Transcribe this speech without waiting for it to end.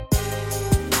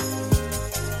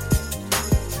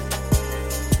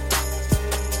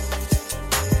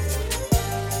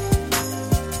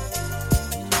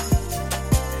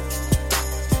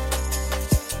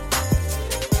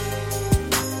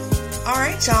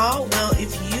right, y'all. Well,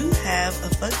 if you have a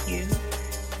fuck you,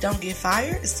 don't get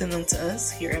fired, send them to us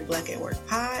here at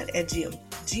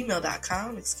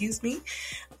blackatworkpod@gmail.com, excuse me.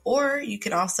 Or you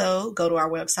can also go to our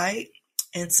website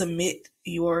and submit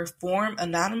your form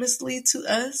anonymously to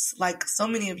us, like so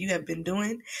many of you have been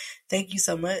doing. Thank you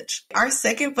so much. Our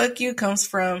second fuck you comes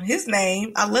from his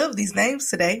name. I love these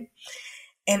names today.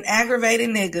 An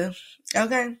aggravated nigga.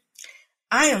 Okay.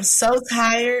 I am so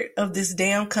tired of this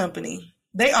damn company.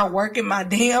 They are working my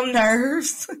damn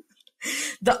nerves.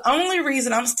 The only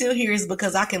reason I'm still here is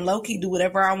because I can low-key do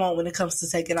whatever I want when it comes to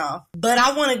taking off. But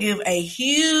I want to give a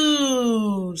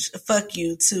huge fuck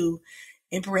you to,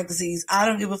 in parentheses, I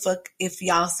don't give a fuck if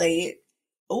y'all say it.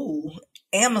 Ooh,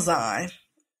 Amazon.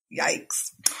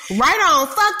 Yikes. Right on.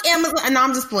 Fuck Amazon. No,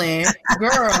 I'm just playing.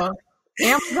 Girl,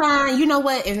 Amazon, you know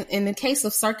what? In the case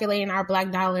of circulating our black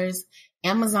dollars,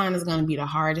 Amazon is going to be the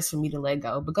hardest for me to let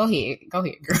go. But go ahead. Go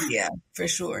ahead, girl. Yeah, for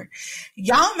sure.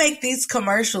 Y'all make these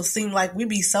commercials seem like we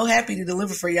be so happy to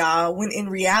deliver for y'all when in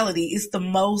reality it's the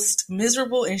most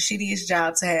miserable and shittiest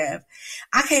job to have.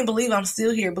 I can't believe I'm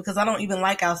still here because I don't even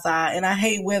like outside and I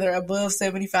hate weather above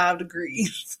 75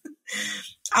 degrees.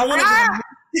 I want to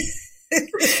You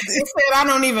said I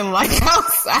don't even like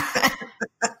outside.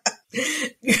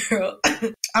 Girl,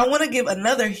 I want to give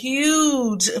another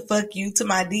huge fuck you to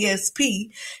my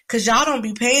DSP because y'all don't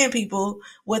be paying people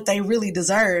what they really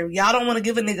deserve. Y'all don't want to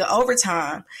give a nigga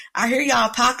overtime. I hear y'all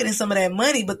pocketing some of that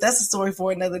money, but that's a story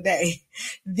for another day.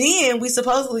 Then we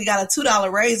supposedly got a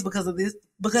 $2 raise because of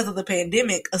the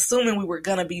pandemic, assuming we were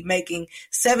gonna be making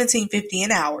 $17.50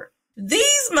 an hour.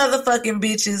 These motherfucking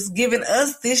bitches giving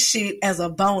us this shit as a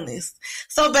bonus.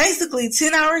 So basically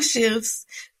 10-hour shifts,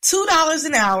 $2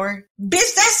 an hour.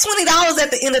 Bitch, that's $20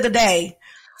 at the end of the day.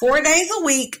 4 days a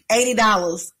week, $80.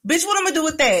 Bitch, what I'm gonna do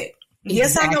with that? Exactly.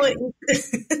 Yes, I know it.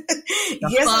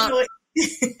 Yes, I know it.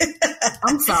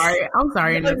 I'm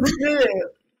sorry. Good.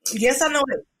 Yes, I know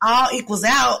it all equals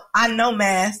out. I know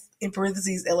math, in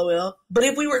parentheses, LOL. But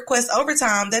if we request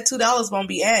overtime, that $2 won't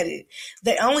be added.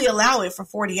 They only allow it for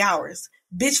 40 hours.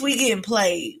 Bitch, we getting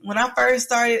played. When I first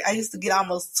started, I used to get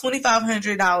almost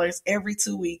 $2,500 every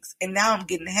 2 weeks, and now I'm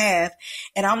getting half.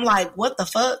 And I'm like, what the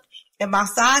fuck? And my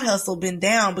side hustle been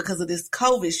down because of this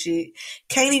COVID shit.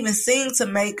 Can't even sing to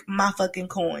make my fucking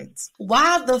coins.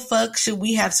 Why the fuck should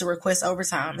we have to request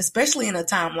overtime, especially in a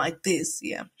time like this?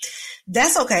 Yeah,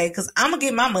 that's okay, because I'm going to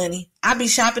get my money. I be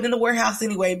shopping in the warehouse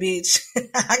anyway, bitch.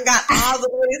 I got all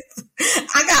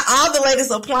the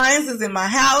latest appliances in my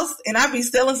house, and I be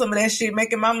selling some of that shit,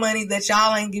 making my money that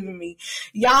y'all ain't giving me.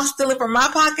 Y'all stealing from my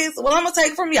pockets? Well, I'm going to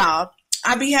take from y'all.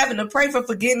 I be having to pray for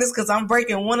forgiveness because I'm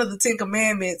breaking one of the 10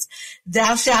 commandments.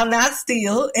 Thou shalt not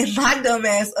steal, and my dumb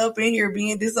ass up in here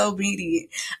being disobedient.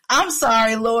 I'm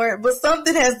sorry, Lord, but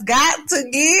something has got to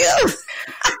give.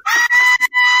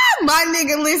 My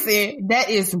nigga, listen,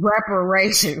 that is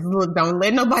reparations. Look, don't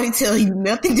let nobody tell you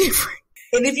nothing different.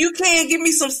 And if you can, give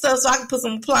me some stuff so I can put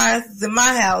some appliances in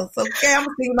my house. Okay, I'm going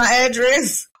to see my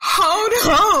address.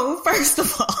 Hold on. First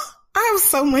of all, I have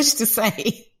so much to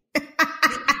say.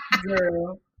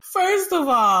 Girl. First of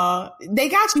all, they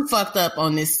got you fucked up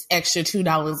on this extra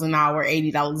 $2 an hour,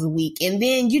 $80 a week. And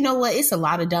then, you know what? It's a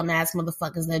lot of dumbass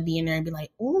motherfuckers that be in there and be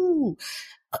like, ooh,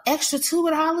 extra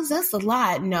 $2, that's a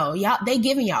lot. No, y'all, they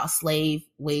giving y'all slave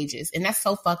wages. And that's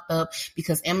so fucked up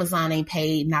because Amazon ain't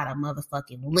paid not a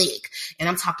motherfucking lick. And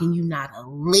I'm talking you not a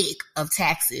lick of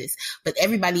taxes. But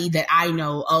everybody that I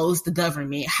know owes the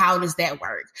government. How does that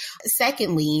work?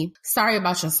 Secondly, sorry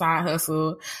about your side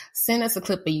hustle. Send us a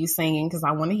clip of you singing because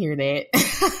I want to hear that.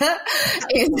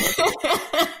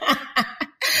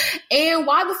 And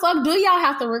why the fuck do y'all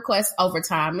have to request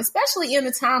overtime, especially in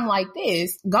a time like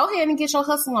this? Go ahead and get your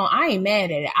hustle on. I ain't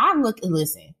mad at it. I'm looking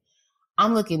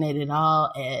at it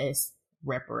all as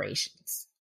reparations.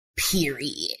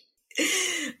 Period.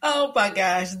 Oh my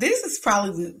gosh. This is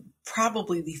probably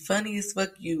the funniest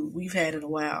fuck you we've had in a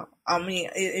while. I mean,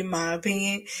 in my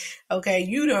opinion. Okay,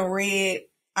 you done read,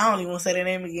 I don't even want to say that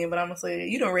name again, but I'm going to say it.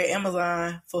 You done read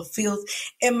Amazon for filth.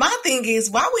 And my thing is,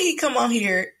 why would he come on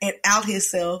here and out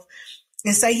himself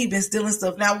and say he been stealing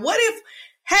stuff? Now, what if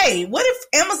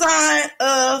Amazon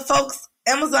folks,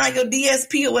 Amazon, your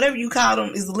DSP or whatever you call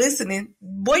them, is listening?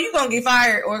 Boy, you going to get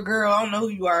fired, or girl, I don't know who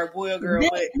you are, boy or girl.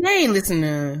 They ain't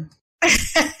listening.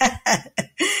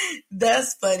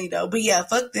 That's funny though. But yeah,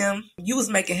 fuck them. You was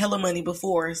making hella money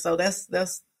before, so that's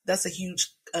a huge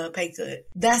pay cut.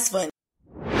 That's funny.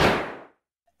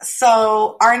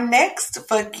 So our next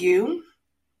fuck you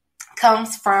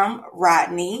comes from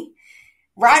Rodney.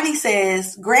 Rodney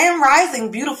says, Grand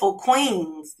Rising, beautiful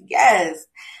queens. Yes.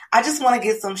 I just want to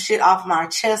get some shit off my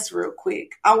chest real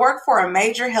quick. I work for a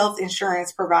major health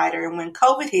insurance provider, and when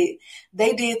COVID hit,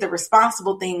 they did the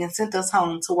responsible thing and sent us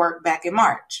home to work back in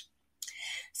March.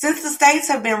 Since the states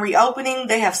have been reopening,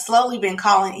 they have slowly been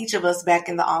calling each of us back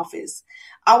in the office.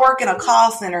 I work in a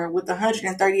call center with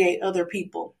 138 other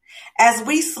people. As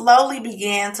we slowly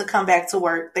began to come back to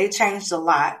work, they changed a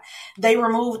lot. They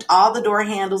removed all the door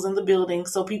handles in the building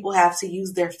so people have to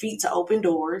use their feet to open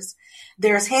doors.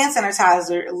 There's hand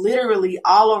sanitizer literally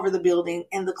all over the building,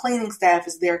 and the cleaning staff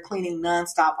is there cleaning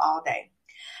nonstop all day.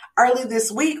 Early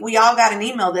this week, we all got an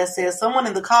email that says someone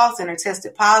in the call center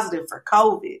tested positive for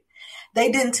COVID. They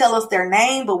didn't tell us their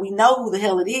name, but we know who the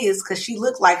hell it is because she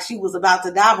looked like she was about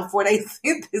to die before they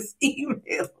sent this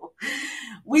email.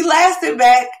 We lasted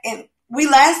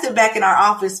back in our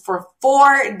office for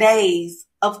 4 days.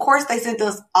 Of course, they sent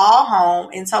us all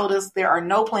home and told us there are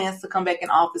no plans to come back in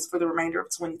office for the remainder of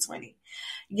 2020.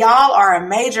 Y'all are a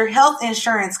major health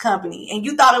insurance company, and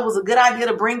you thought it was a good idea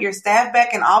to bring your staff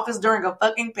back in office during a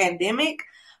fucking pandemic?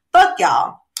 Fuck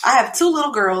y'all. I have 2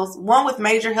 little girls, one with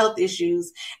major health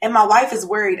issues, and my wife is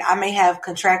worried I may have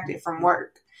contracted from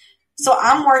work. So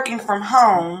I'm working from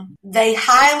home. They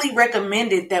highly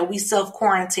recommended that we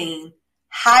self-quarantine.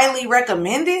 Highly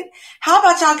recommended? How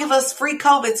about y'all give us free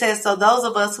COVID tests so those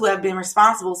of us who have been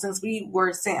responsible since we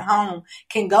were sent home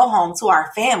can go home to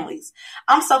our families?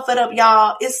 I'm so fed up,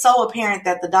 y'all. It's so apparent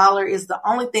that the dollar is the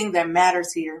only thing that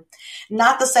matters here,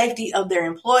 not the safety of their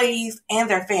employees and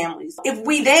their families. If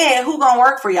we dead, who gonna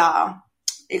work for y'all?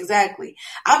 Exactly.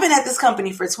 I've been at this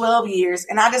company for 12 years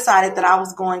and I decided that I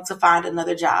was going to find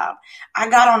another job. I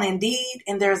got on Indeed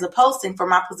and there's a posting for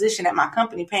my position at my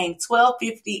company paying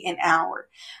 $12.50 an hour.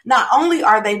 Not only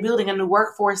are they building a new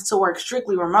workforce to work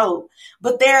strictly remote,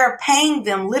 but they're paying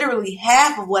them literally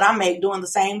half of what I make doing the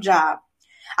same job.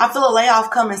 I feel a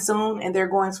layoff coming soon and they're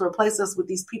going to replace us with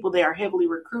these people they are heavily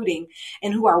recruiting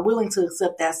and who are willing to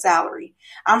accept that salary.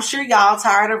 I'm sure y'all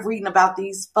tired of reading about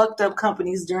these fucked up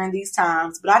companies during these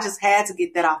times, but I just had to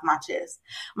get that off my chest.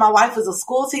 My wife is a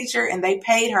school teacher and they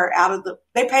paid her out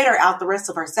the rest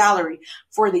of her salary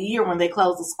for the year when they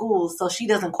closed the schools, so she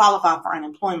doesn't qualify for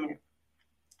unemployment.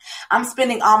 I'm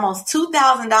spending almost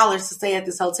 $2,000 to stay at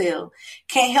this hotel.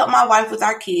 Can't help my wife with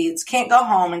our kids. Can't go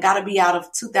home and got to be out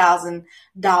of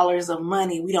 $2,000 of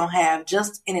money we don't have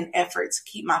just in an effort to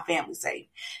keep my family safe.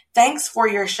 Thanks for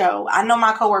your show. I know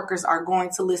my coworkers are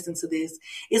going to listen to this.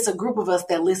 It's a group of us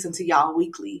that listen to y'all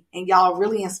weekly, and y'all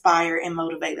really inspire and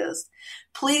motivate us.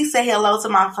 Please say hello to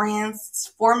my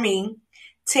friends for me.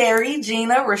 Terry,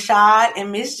 Gina, Rashad,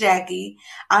 and Miss Jackie.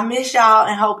 I miss y'all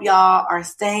and hope y'all are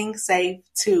staying safe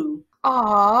too.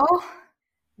 Aww.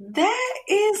 That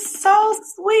is so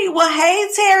sweet. Well, hey,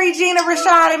 Terry, Gina,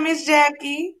 Rashad, and Miss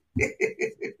Jackie.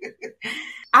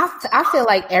 I feel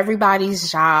like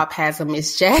everybody's job has a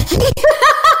Miss Jackie.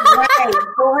 Right,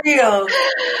 for real.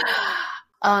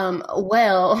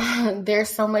 Well, there's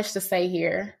so much to say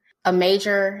here. A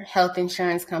major health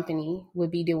insurance company would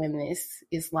be doing this.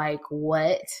 Is like,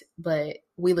 what? But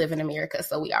we live in America,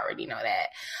 so we already know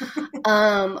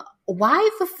that. Why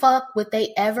the fuck would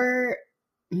they ever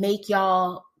make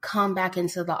y'all come back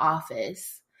into the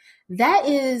office? That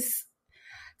is,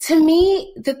 to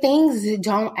me, the things that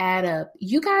don't add up.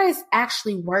 You guys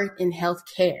actually work in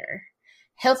healthcare.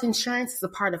 Health insurance is a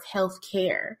part of health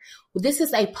care. Well, this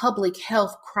is a public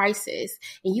health crisis,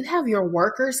 and you have your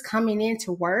workers coming in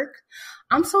to work.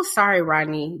 I'm so sorry,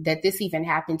 Rodney, that this even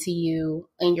happened to you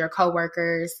and your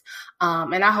coworkers.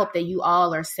 And I hope that you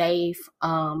all are safe.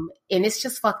 And it's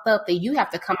just fucked up that you have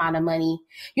to come out of money.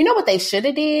 You know what they should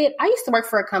have did? I used to work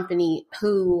for a company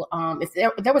who, if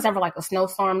there was ever like a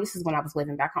snowstorm, this is when I was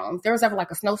living back home. If there was ever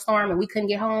like a snowstorm and we couldn't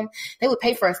get home, they would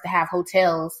pay for us to have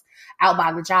hotels out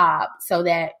by the job so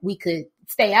that we could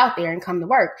stay out there and come to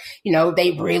work. You know,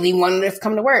 they really wanted us to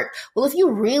come to work. Well, if you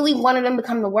really wanted them to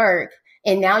come to work,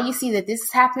 and now you see that this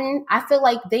is happening, I feel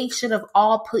like they should have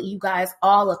all put you guys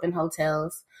all up in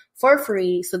hotels for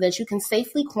free so that you can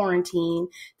safely quarantine.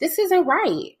 This isn't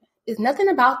right. It's nothing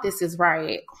about this is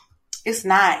right. It's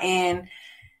not. And,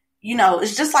 you know,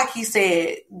 it's just like he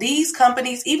said, these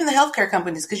companies, even the healthcare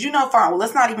companies, because you know,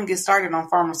 let's not even get started on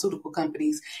pharmaceutical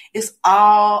companies. It's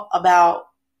all about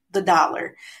the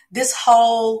dollar. This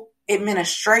whole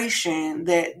administration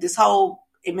that's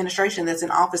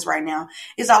in office right now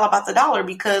is all about the dollar,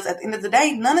 because at the end of the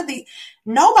day,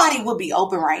 nobody would be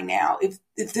open right now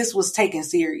if this was taken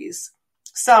serious.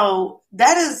 So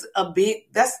that is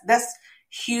that's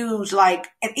huge. Like,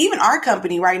 and even our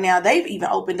company right now, they've even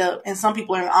opened up and some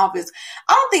people are in the office.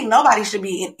 I don't think nobody should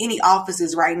be in any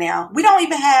offices right now. We don't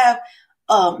even have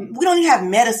we don't even have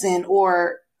medicine,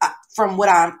 or from what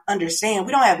I understand,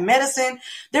 we don't have medicine.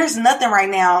 There's nothing right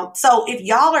now. So if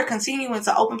y'all are continuing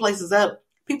to open places up,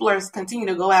 people are continuing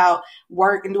to go out,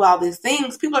 work, and do all these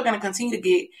things. People are going to continue to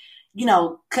get,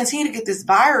 continue to get this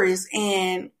virus,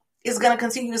 and it's going to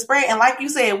continue to spread. And like you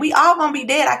said, we all going to be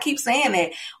dead. I keep saying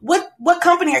that. What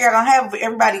company are y'all going to have if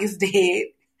everybody is dead?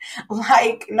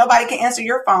 Like, nobody can answer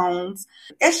your phones.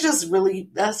 It's just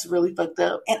that's really fucked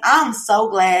up. And I'm so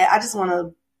glad. I just want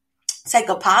to take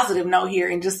a positive note here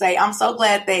and just say, I'm so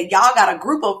glad that y'all got a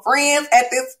group of friends at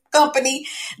this company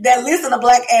that listen to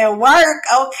Black at Work.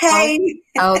 Okay.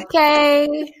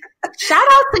 Okay. Shout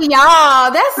out to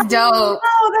y'all. That's dope.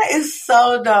 Oh, that is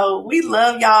so dope. We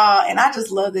love y'all. And I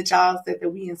just love that y'all said that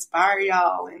we inspire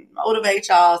y'all and motivate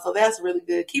y'all. So that's really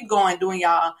good. Keep going doing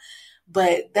y'all.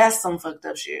 But that's some fucked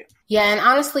up shit. Yeah, and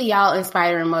honestly, y'all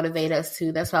inspire and motivate us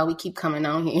too. That's why we keep coming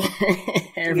on here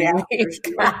every week.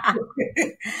 Sure.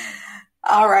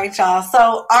 All right, y'all.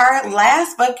 So our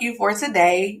last fuck you for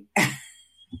today.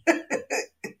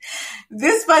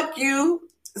 This fuck you's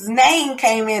name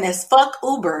came in as fuck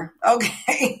Uber.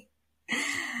 Okay.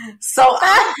 So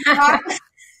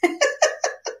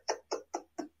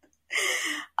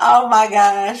oh my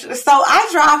gosh. So I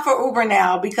drive for Uber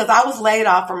now because I was laid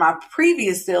off from my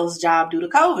previous sales job due to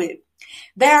COVID.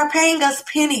 They are paying us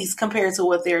pennies compared to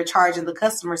what they're charging the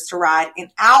customers to ride in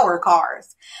our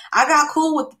cars. I got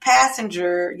cool with the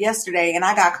passenger yesterday, and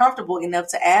I got comfortable enough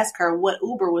to ask her what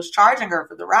Uber was charging her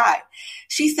for the ride.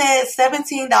 She said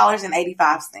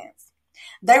 $17.85.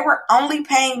 They were only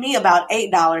paying me about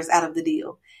 $8 out of the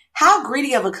deal. How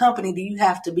greedy of a company do you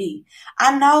have to be?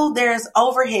 I know there's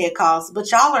overhead costs, but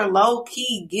y'all are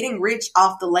low-key getting rich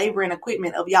off the labor and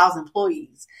equipment of y'all's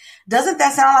employees. Doesn't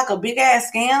that sound like a big-ass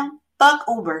scam? Fuck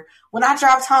Uber. When I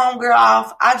dropped homegirl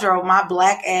off, I drove my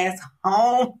black ass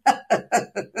home.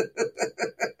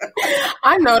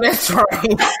 I know that's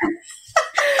right.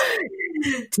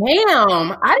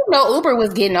 Damn. I didn't know Uber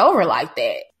was getting over like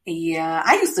that. Yeah,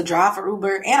 I used to drive for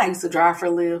Uber and I used to drive for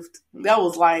Lyft. That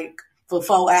was like for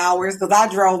 4 hours because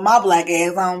I drove my black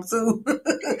ass home too.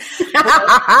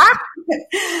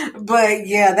 But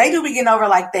yeah, they do be getting over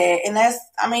like that. And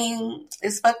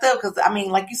it's fucked up because,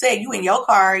 like you said, you in your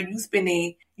car, you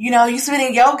spending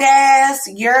your gas,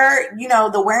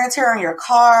 the wear and tear on your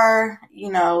car.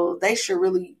 They should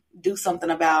really do something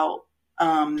about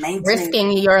maintenance.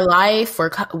 Risking your life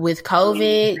with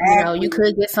COVID. Exactly. You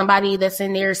could get somebody that's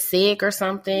in there sick or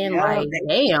something.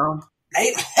 Damn.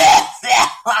 They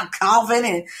coughing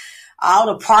and all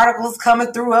the particles coming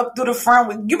up through the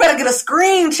front. You better get a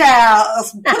screen, child.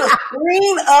 Put a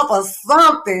screen up or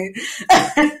something.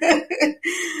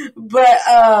 But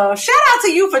shout out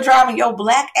to you for driving your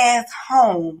black ass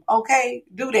home. Okay,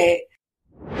 do that.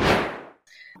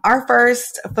 Our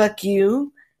first fuck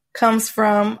you comes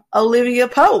from Olivia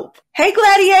Pope. Hey,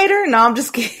 Gladiator. No, I'm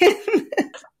just kidding.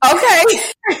 Okay.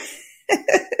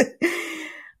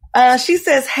 She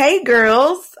says, hey,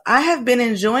 girls. I have been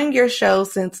enjoying your show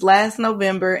since last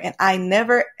November, and I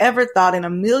never ever thought in a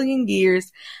million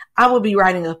years I would be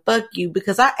writing a fuck you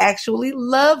because I actually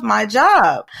love my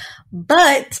job.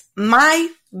 But my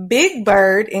big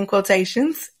bird, in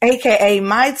quotations, aka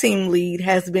my team lead,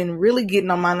 has been really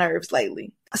getting on my nerves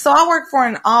lately. So I work for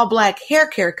an all-black hair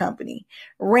care company,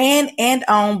 ran and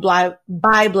owned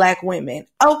by Black women.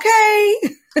 Okay.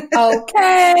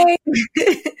 Okay.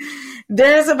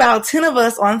 There's about 10 of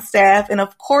us on staff, and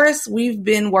of course, we've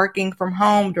been working from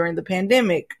home during the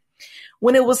pandemic.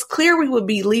 When it was clear we would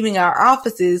be leaving our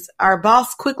offices, our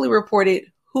boss quickly reported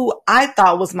who I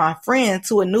thought was my friend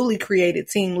to a newly created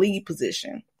team lead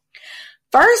position.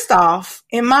 First off,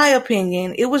 in my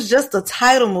opinion, it was just a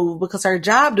title move because her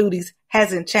job duties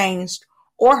hasn't changed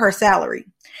or her salary.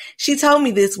 She told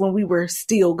me this when we were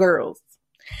still girls.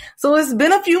 So it's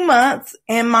been a few months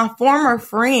and my former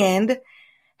friend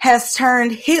has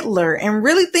turned Hitler and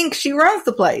really thinks she runs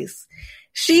the place.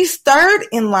 She's third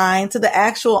in line to the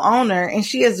actual owner and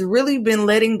she has really been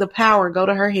letting the power go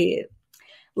to her head.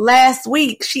 Last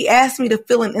week, she asked me to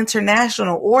fill an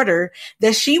international order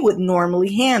that she would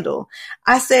normally handle.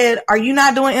 I said, are you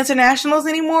not doing internationals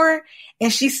anymore?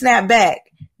 And she snapped back.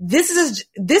 This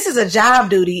is a job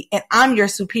duty and I'm your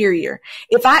superior.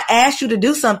 If I ask you to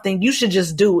do something, you should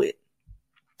just do it.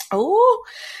 Oh,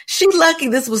 she lucky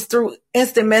this was through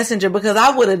instant messenger because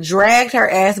I would have dragged her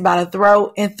ass by the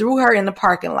throat and threw her in the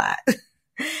parking lot.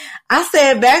 I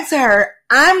said back to her,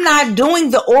 I'm not doing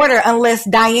the order unless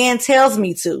Diane tells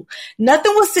me to.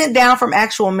 Nothing was sent down from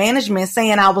actual management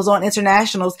saying I was on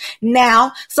internationals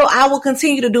now, so I will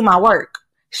continue to do my work.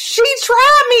 She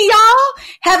tried me, y'all.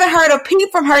 Haven't heard a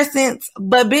peep from her since,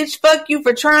 but bitch, fuck you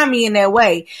for trying me in that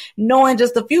way. Knowing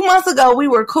just a few months ago we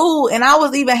were cool and I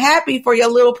was even happy for your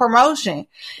little promotion.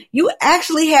 You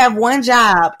actually have one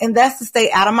job and that's to stay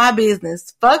out of my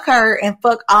business. Fuck her and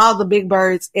fuck all the big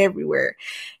birds everywhere.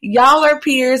 Y'all are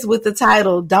peers with the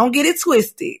title. Don't get it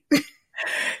twisted.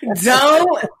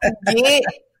 Don't get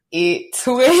it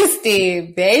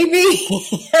twisted, baby.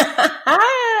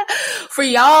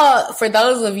 For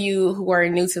those of you who are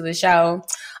new to the show,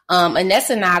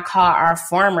 Anessa and I call our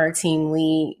former team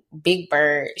lead Big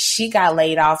Bird. She got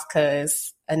laid off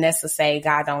because Anessa say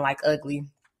God don't like ugly.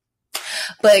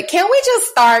 But can we just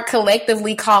start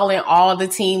collectively calling all the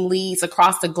team leads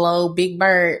across the globe Big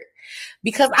Bird?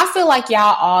 Because I feel like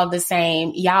y'all all the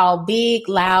same. Y'all big,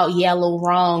 loud, yellow,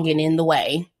 wrong, and in the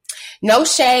way. No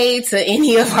shade to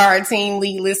any of our team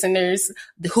lead listeners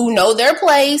who know their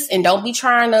place and don't be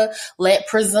trying to let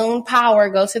presumed power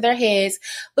go to their heads.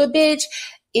 But bitch,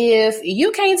 if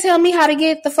you can't tell me how to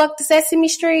get the fuck to Sesame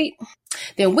Street,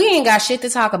 then we ain't got shit to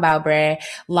talk about, bruh.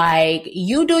 Like,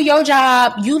 you do your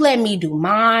job, you let me do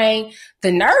mine.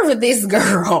 The nerve of this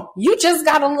girl. You just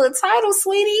got a little title,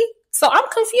 sweetie. So I'm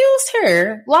confused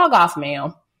here. Log off,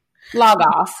 ma'am. Log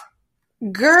off.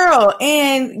 Girl,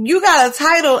 and you got a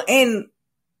title and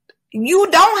you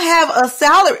don't have a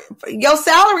salary. Your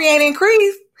salary ain't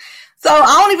increased. So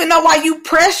I don't even know why you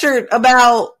pressured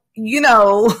about,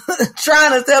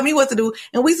 trying to tell me what to do.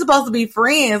 And we supposed to be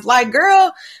friends. Like,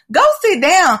 girl, go sit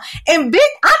down. And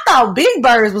I thought Big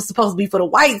Birds was supposed to be for the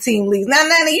white team leagues. Now,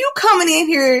 you coming in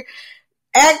here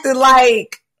acting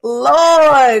like,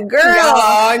 Lord,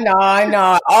 girl.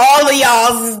 No. All of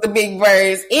y'all is the Big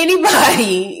Birds.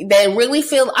 Anybody that really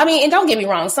and don't get me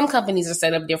wrong, some companies are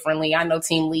set up differently. I know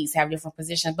team leads have different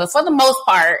positions, but for the most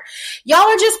part, y'all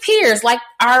are just peers, like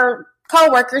our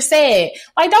coworker said.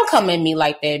 Like, don't come at me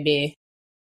like that, bitch.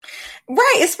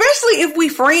 Right, especially if we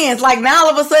friends. Like, now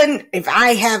all of a sudden, if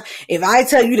I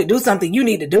tell you to do something, you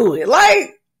need to do it.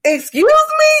 Like, excuse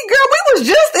me, girl, we was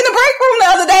just in the break room the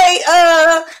other day,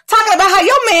 talking about how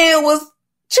your man was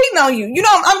cheating on you.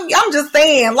 I'm just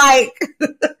saying, like,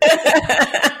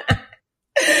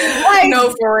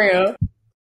 no, for real.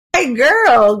 Hey,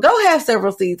 girl, go have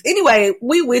several seats. Anyway,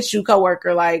 we with you,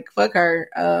 coworker. Like, fuck her.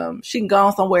 She can go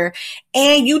on somewhere.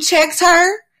 And you checked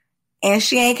her, and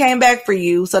she ain't came back for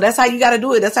you. So that's how you got to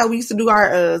do it. That's how we used to do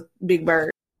our Big Bird.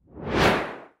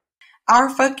 Our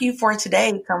fuck you for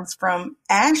today comes from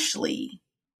Ashley.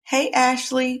 Hey,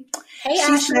 Ashley. Hey,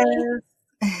 Ashley.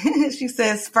 She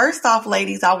says, first off,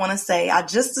 ladies, I want to say I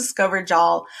just discovered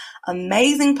y'all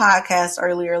amazing podcast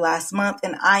earlier last month,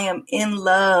 and I am in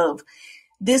love.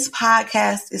 This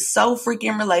podcast is so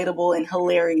freaking relatable and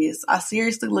hilarious. I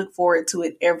seriously look forward to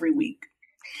it every week.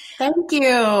 Thank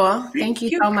you. Thank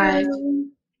you so much.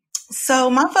 So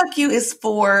my fuck you is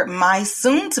for my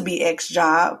soon-to-be ex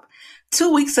job.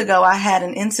 2 weeks ago, I had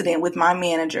an incident with my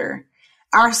manager.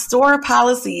 Our store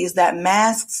policy is that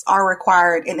masks are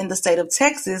required, and in the state of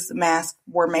Texas, masks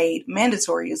were made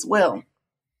mandatory as well.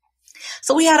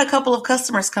 So we had a couple of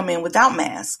customers come in without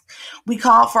masks. We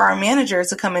called for our manager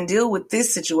to come and deal with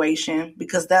this situation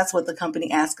because that's what the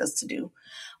company asked us to do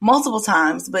multiple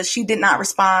times, but she did not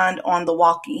respond on the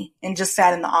walkie and just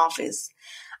sat in the office.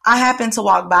 I happened to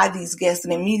walk by these guests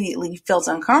and immediately felt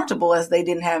uncomfortable as they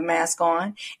didn't have masks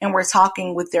on and were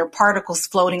talking with their particles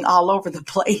floating all over the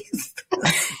place.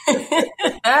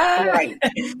 Right.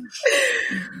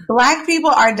 Black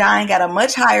people are dying at a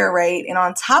much higher rate. And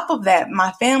on top of that,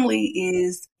 my family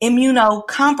is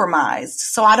immunocompromised.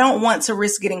 So I don't want to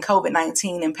risk getting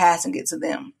COVID-19 and passing it to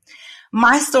them.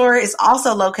 My store is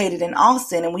also located in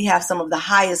Austin, and we have some of the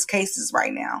highest cases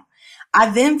right now. I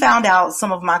then found out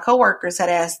some of my coworkers had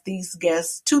asked these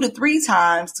guests 2 to 3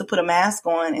 times to put a mask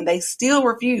on, and they still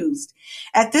refused.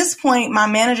 At this point, my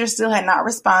manager still had not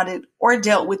responded or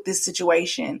dealt with this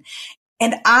situation.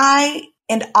 And I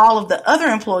and all of the other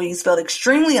employees felt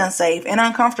extremely unsafe and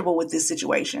uncomfortable with this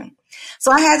situation. So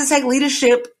I had to take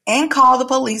leadership and call the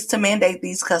police to mandate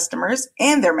these customers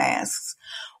and their masks.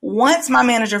 Once my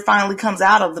manager finally comes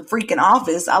out of the freaking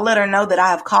office, I let her know that I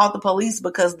have called the police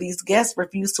because these guests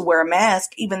refuse to wear a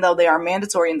mask, even though they are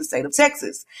mandatory in the state of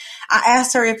Texas. I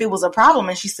asked her if it was a problem,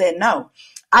 and she said no.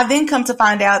 I then come to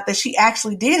find out that she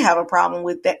actually did have a problem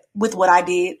with what I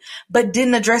did, but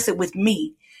didn't address it with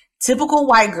me. Typical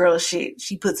white girl shit,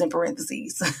 she puts in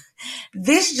parentheses.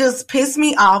 This just pissed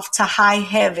me off to high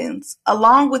heavens,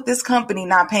 along with this company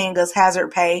not paying us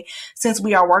hazard pay since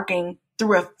we are working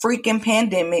through a freaking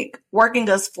pandemic, working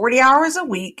us 40 hours a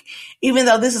week, even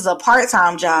though this is a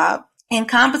part-time job,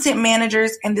 incompetent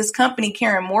managers, and this company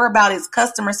caring more about its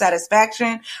customer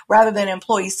satisfaction rather than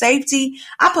employee safety,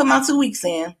 I put my 2 weeks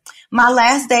in. My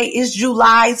last day is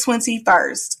July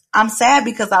 21st. I'm sad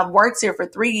because I've worked here for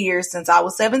 3 years since I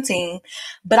was 17,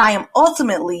 but I am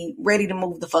ultimately ready to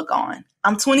move the fuck on.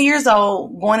 I'm 20 years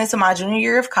old, going into my junior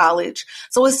year of college,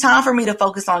 so it's time for me to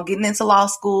focus on getting into law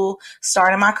school,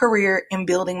 starting my career, and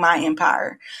building my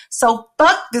empire. So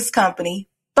fuck this company,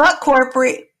 fuck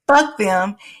corporate, fuck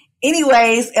them.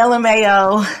 Anyways,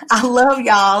 LMAO, I love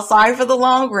y'all. Sorry for the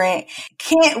long rant.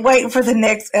 Can't wait for the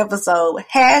next episode.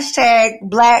 Hashtag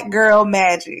Black Girl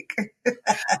Magic.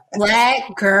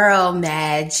 Black Girl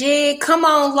Magic. Come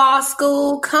on, law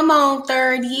school. Come on,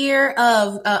 third year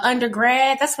of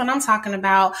undergrad. That's what I'm talking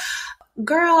about.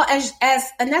 Girl, as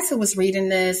Anessa was reading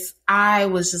this, I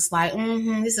was just like,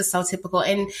 this is so typical.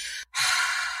 And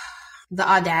the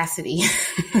audacity,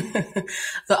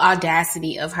 the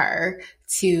audacity of her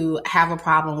to have a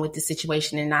problem with the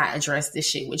situation and not address this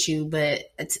shit with you. But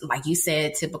like you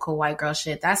said, typical white girl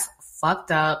shit. That's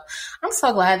fucked up. I'm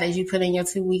so glad that you put in your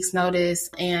 2 weeks notice.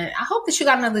 And I hope that you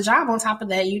got another job on top of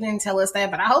that. You didn't tell us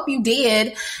that, but I hope you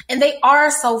did. And they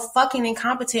are so fucking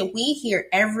incompetent. We hear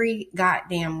every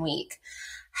goddamn week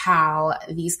how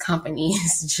these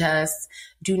companies just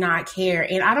do not care.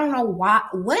 And I don't know why.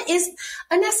 What is,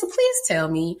 Anessa, please tell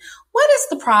me, what is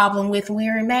the problem with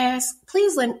wearing masks?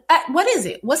 Please, what is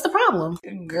it? What's the problem?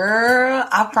 Girl,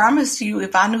 I promise you,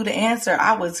 if I knew the answer,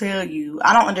 I would tell you.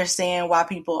 I don't understand why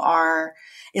people are,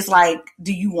 it's like,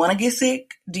 do you want to get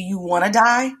sick? Do you want to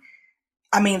die?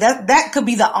 I mean, that could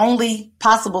be the only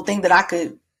possible thing that I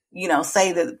could,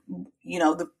 say that,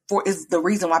 is the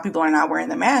reason why people are not wearing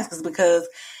the mask is because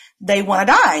they want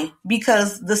to die,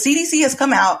 because the CDC has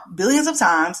come out billions of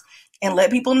times and let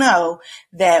people know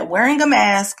that wearing a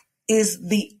mask is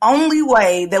the only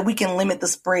way that we can limit the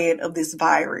spread of this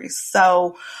virus.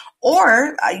 So,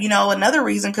 or, another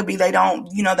reason could be they don't,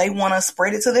 they want to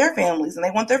spread it to their families and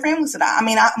they want their families to die. I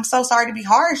mean, I'm so sorry to be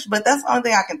harsh, but that's the only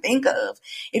thing I can think of.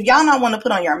 If y'all not want to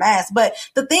put on your mask. But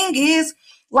the thing is,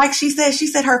 like she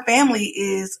said her family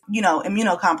is,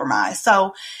 immunocompromised.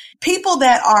 So people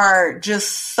that are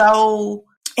just so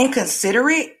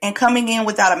inconsiderate and coming in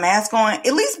without a mask on, at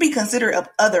least be considerate of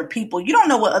other people. You don't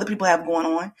know what other people have going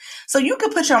on. So you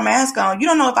could put your mask on. You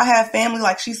don't know if I have family,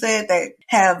 like she said, that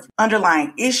have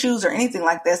underlying issues or anything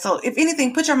like that. So if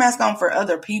anything, put your mask on for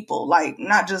other people, like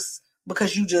not just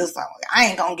because you just, I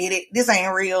ain't gonna get it. This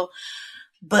ain't real.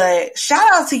 But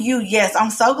shout out to you. Yes,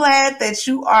 I'm so glad that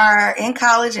you are in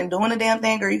college and doing the damn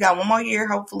thing, girl. You got one more year,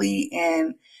 hopefully,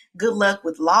 and good luck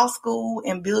with law school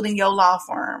and building your law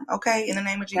firm. Okay? In the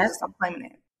name of Jesus, I'm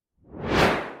claiming it.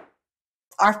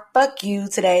 Our fuck you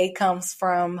today comes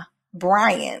from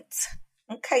Bryant.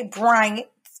 Okay, Bryant.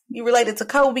 You related to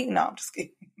Kobe? No, I'm just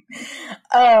kidding.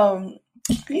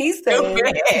 He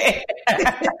said,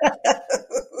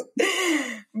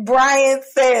 Brian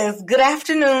says, good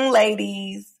afternoon,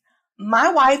 ladies.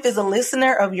 My wife is a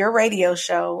listener of your radio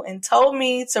show and told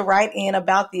me to write in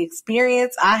about the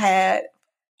experience I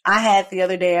had the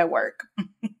other day at work.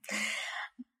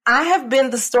 I have been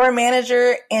the store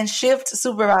manager and shift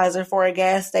supervisor for a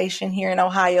gas station here in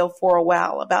Ohio for a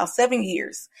while, about 7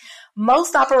 years.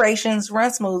 Most operations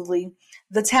run smoothly.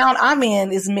 The town I'm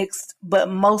in is mixed, but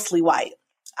mostly white.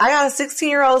 I got a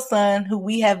 16-year-old son who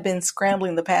we have been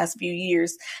scrambling the past few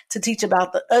years to teach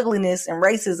about the ugliness and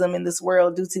racism in this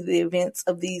world due to the events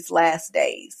of these last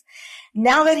days.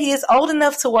 Now that he is old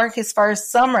enough to work his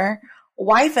first summer,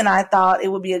 wife and I thought it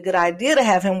would be a good idea to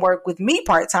have him work with me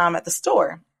part-time at the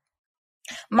store.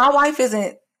 My wife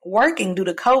isn't working due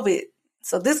to COVID,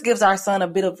 so this gives our son a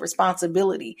bit of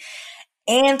responsibility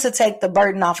and to take the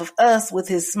burden off of us with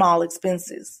his small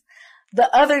expenses. The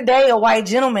other day, a white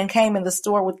gentleman came in the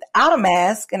store without a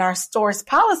mask, and our store's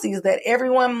policy is that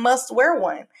everyone must wear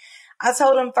one. I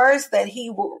told him first that he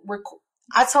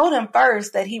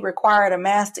required a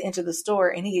mask to enter the store,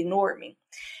 and he ignored me.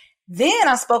 Then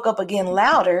I spoke up again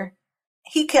louder.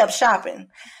 He kept shopping.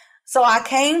 So I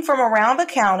came from around the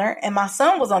counter, and my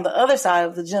son was on the other side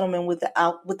of the gentleman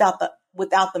without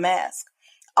the mask.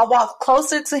 I walked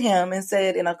closer to him and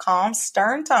said in a calm,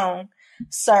 stern tone,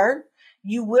 "Sir,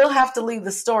 you will have to leave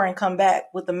the store and come back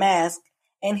with the mask."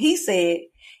 And he said,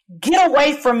 "Get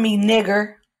away from me,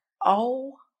 nigger."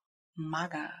 Oh my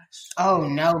gosh. Oh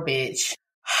no, bitch.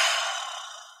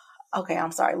 Okay,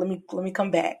 I'm sorry. Let me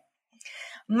come back.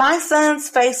 My son's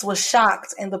face was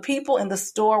shocked, and the people in the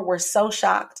store were so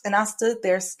shocked, and I stood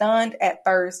there stunned at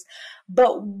first,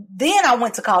 but then I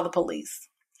went to call the police.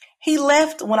 He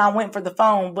left when I went for the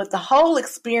phone, but the whole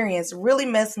experience really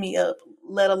messed me up,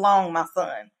 let alone my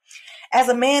son. As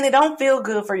a man, it don't feel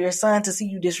good for your son to see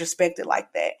you disrespected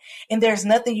like that. And there's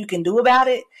nothing you can do about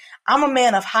it. I'm a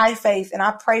man of high faith and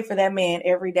I pray for that man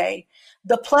every day.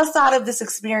 The plus side of this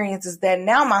experience is that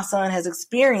now my son has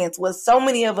experienced what so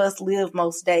many of us live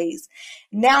most days.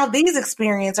 Now these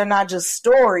experiences are not just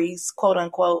stories, quote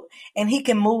unquote, and he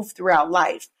can move throughout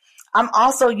life. I'm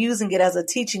also using it as a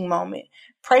teaching moment.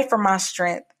 Pray for my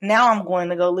strength. Now I'm going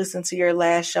to go listen to your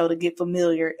last show to get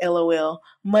familiar. LOL.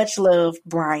 Much love,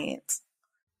 Bryant.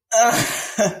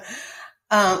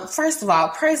 First of all,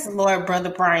 praise the Lord, Brother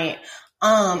Bryant.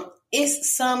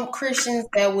 It's some Christians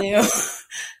that will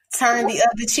turn the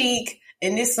other cheek,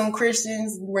 and there's some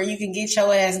Christians where you can get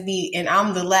your ass beat, and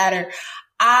I'm the latter.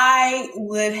 I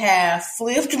would have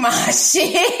flipped my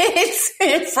shit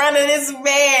in front of this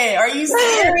man. Are you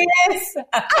serious?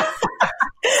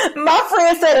 My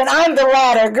friend said, and I'm the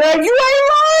latter. Girl, you ain't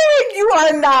lying. You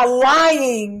are not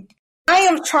lying. I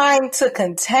am trying to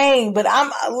contain, but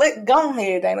go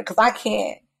ahead, Dana, because I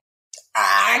can't.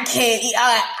 I can't.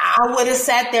 I would have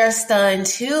sat there stunned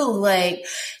too. Like,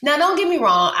 now don't get me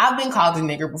wrong. I've been called a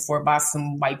nigger before by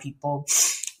some white people,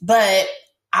 but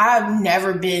I've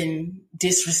never been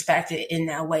disrespected in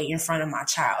that way in front of my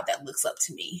child that looks up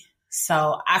to me.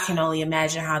 So I can only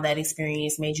imagine how that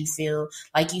experience made you feel.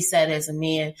 Like you said, as a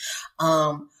man,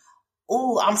 I'm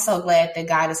so glad that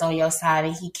God is on your side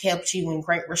and he kept you in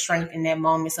great restraint in that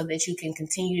moment so that you can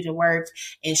continue to work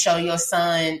and show your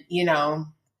son, you know,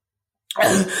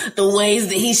 the ways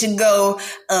that he should go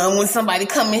when somebody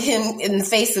come at him in the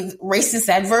face of racist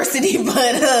adversity.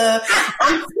 But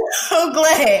I'm so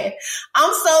glad.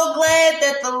 I'm so glad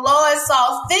that the Lord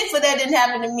saw fit for that didn't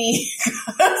happen to me,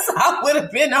 because I would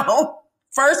have been on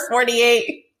first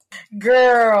 48.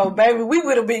 Girl, baby, you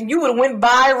would have went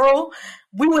viral.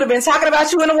 We would have been talking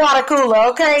about you in the water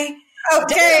cooler, okay?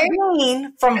 Okay.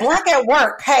 Dean from Black at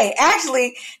Work. Hey,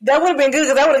 actually, that would have been good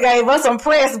because that would have gave us some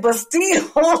press, but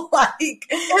still, like,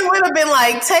 it would have been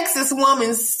like Texas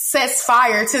woman sets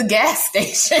fire to gas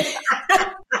station.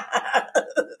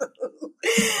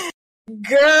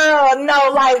 Girl,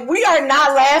 no, like, we are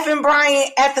not laughing,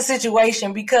 Brian, at the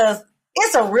situation because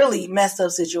it's a really messed up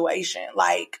situation.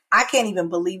 Like, I can't even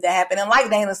believe that happened. And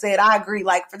like Dana said, I agree.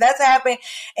 Like, for that to happen,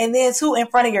 and then too in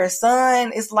front of your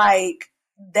son, it's like,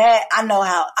 that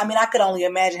I could only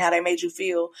imagine how that made you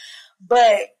feel,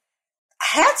 but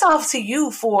hats off to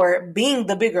you for being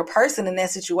the bigger person in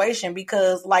that situation,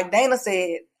 because like Dana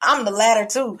said, I'm the latter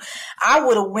too. I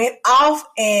would have went off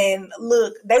and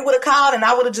look, they would have called and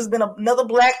I would have just been another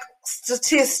black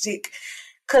statistic,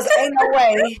 because ain't no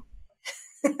way.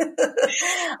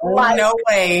 Like, no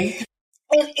way.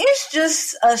 And it's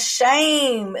just a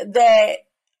shame that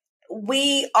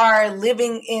we are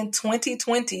living in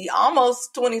 2020,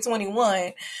 almost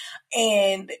 2021,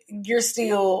 and you're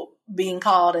still being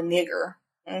called a nigger.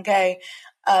 Okay.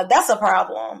 That's a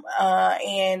problem.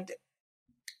 And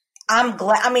I'm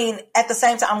glad, at the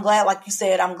same time, I'm glad, like you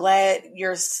said, I'm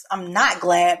not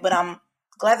glad, but I'm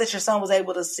glad that your son was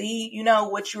able to see, you know,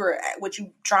 what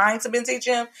you trying to teach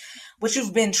him, what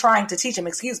you've been trying to teach him,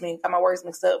 excuse me, got my words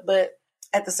mixed up, but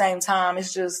at the same time,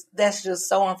 that's just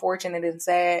so unfortunate and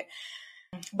sad.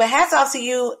 But hats off to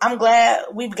you. I'm glad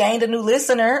we've gained a new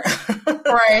listener.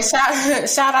 Right.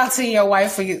 Shout out to your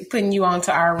wife for putting you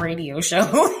onto our radio show.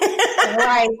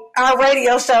 Right. Our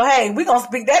radio show. Hey, we're going to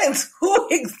speak that into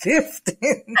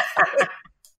existence.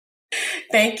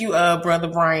 Thank you, Brother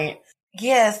Bryant.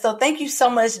 Yes. So thank you so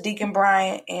much, Deacon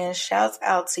Bryant, and shouts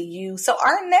out to you. So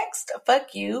our next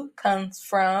fuck you comes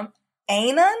from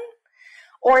Anon.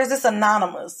 Or is this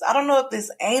anonymous? I don't know if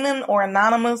it's Anon or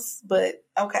anonymous, but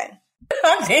okay.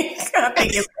 I think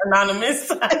it's anonymous.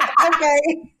 Okay.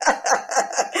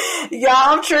 Y'all,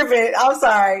 I'm tripping. I'm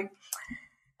sorry.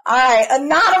 All right.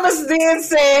 Anonymous then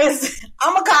says,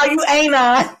 I'm going to call you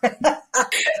Anon.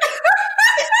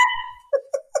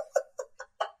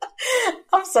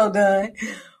 I'm so done.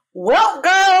 Well,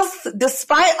 girls,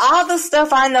 despite all the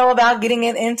stuff I know about getting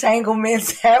in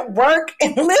entanglements at work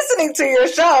and listening to your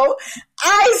show,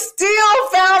 I still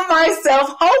found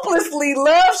myself hopelessly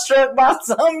love-struck by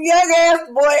some young-ass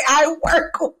boy I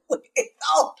work with.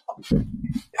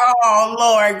 Oh,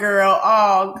 Lord, girl.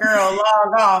 Oh, girl,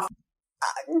 log off.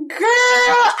 Girl,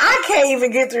 I can't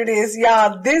even get through this,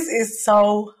 y'all. This is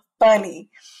so funny.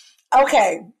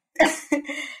 Okay.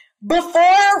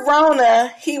 Before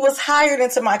Rona, he was hired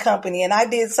into my company, and I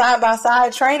did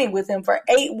side-by-side training with him for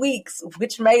 8 weeks,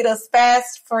 which made us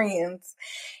fast friends.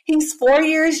 He's 4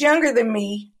 years younger than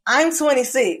me. I'm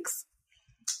 26.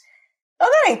 Oh,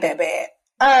 that ain't that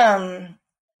bad.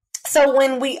 So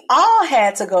when we all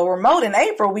had to go remote in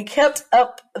April, we kept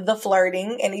up the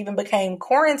flirting and even became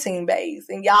quarantine babes.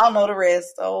 And y'all know the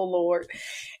rest. Oh, Lord.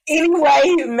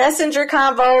 Anyway, messenger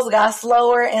convos got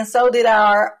slower, and so did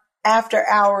our after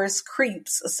hours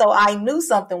creeps. So I knew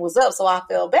something was up, so I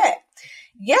fell back.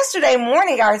 Yesterday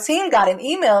morning, our team got an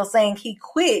email saying he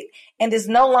quit and is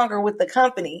no longer with the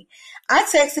company. I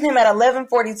texted him at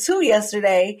 11:42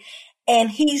 yesterday, and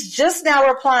he's just now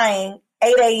replying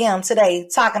 8 a.m. today,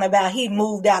 talking about he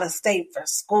moved out of state for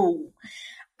school.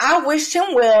 I wished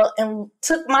him well and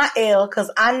took my L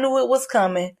because I knew it was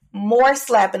coming. More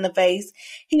slap in the face.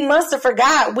 He must have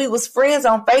forgot we was friends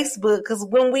on Facebook because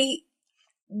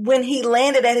when he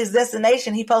landed at his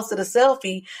destination, he posted a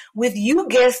selfie with, you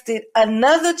guessed it,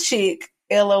 another chick.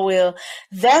 LOL.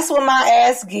 That's what my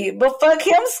ass get, but fuck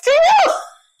him still.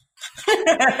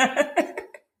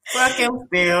 Fuck him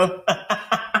still.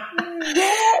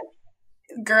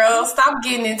 Girl, stop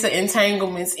getting into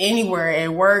entanglements anywhere,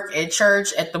 at work, at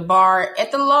church, at the bar, at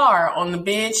the lar, on the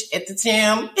bench, at the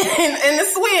gym, and the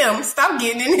swim. Stop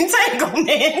getting in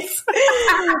entanglements.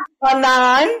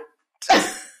 Anon.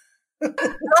 All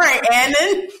right,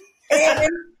 Annan.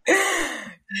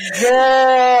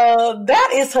 Girl,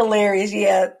 that is hilarious.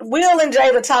 Yeah. Will and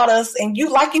Jada taught us, and you,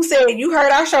 like you said, you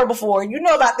heard our show before. You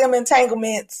know about them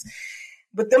entanglements.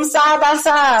 But them side by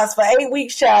sides for 8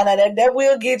 weeks, child, now that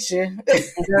will get you.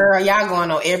 Girl, y'all going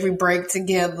on every break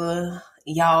together.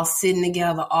 Y'all sitting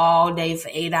together all day for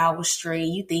 8 hours straight.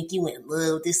 You think you in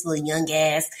love with this little young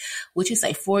ass. What you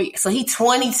say, 4 years? So he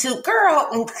 22.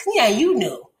 Girl, yeah, you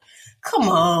knew. Come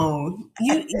on.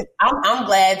 I'm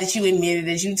glad that you admitted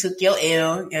that you took your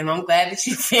L, and I'm glad that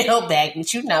you fell back.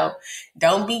 But you know,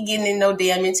 don't be getting in no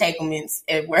damn entanglements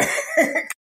at work.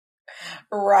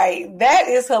 Right. That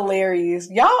is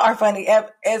hilarious. Y'all are funny. As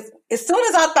soon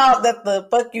as I thought that the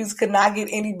fuck yous could not get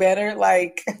any better,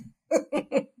 like,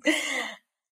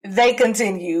 they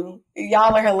continue.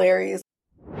 Y'all are hilarious.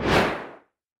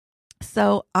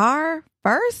 So our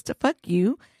first fuck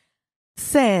you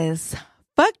says,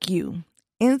 fuck you.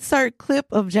 Insert clip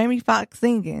of Jamie Foxx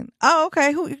singing. Oh,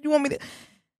 okay. Who you want me to?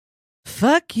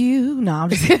 Fuck you. No, I'm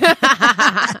just kidding.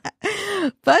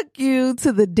 Fuck you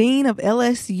to the Dean of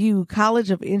LSU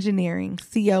College of Engineering,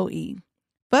 COE.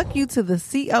 Fuck you to the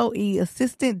COE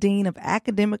Assistant Dean of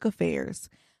Academic Affairs.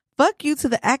 Fuck you to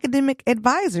the academic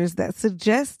advisors that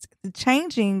suggest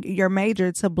changing your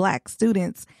major to Black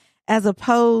students as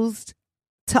opposed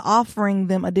to offering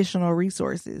them additional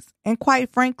resources. And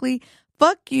quite frankly,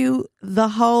 fuck you, the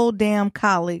whole damn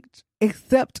college,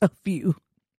 except a few.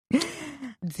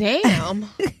 Damn.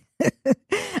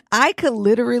 I could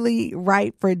literally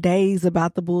write for days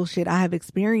about the bullshit I have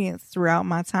experienced throughout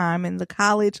my time in the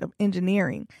College of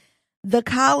Engineering. The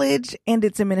college and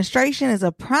its administration is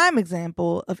a prime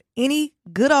example of any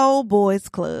good old boys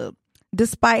club,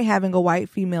 despite having a white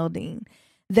female dean,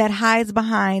 that hides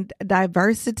behind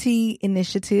diversity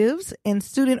initiatives and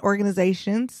student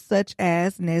organizations such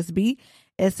as NSBE,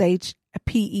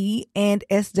 SHPE, and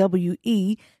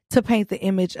SWE to paint the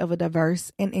image of a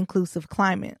diverse and inclusive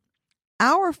climate.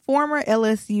 Our former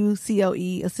LSU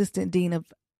COE Assistant Dean of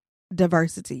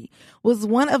Diversity was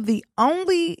one of the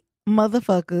only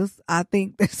motherfuckers, I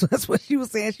think that's what she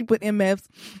was saying, she put MFs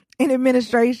in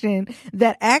administration,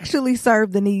 that actually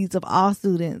served the needs of all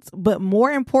students, but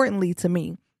more importantly to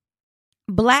me,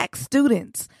 Black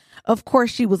students. Of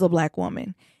course, she was a Black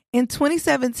woman. In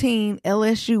 2017,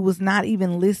 LSU was not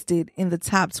even listed in the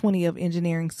top 20 of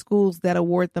engineering schools that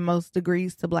award the most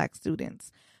degrees to Black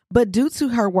students. But due to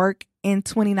her work in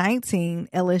 2019,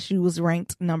 LSU was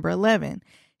ranked number 11.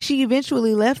 She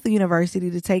eventually left the university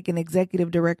to take an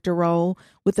executive director role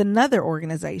with another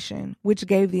organization, which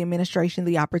gave the administration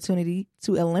the opportunity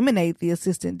to eliminate the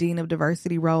assistant dean of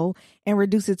diversity role and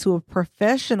reduce it to a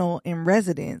professional in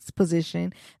residence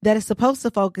position that is supposed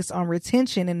to focus on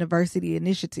retention and diversity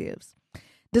initiatives.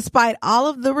 Despite all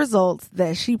of the results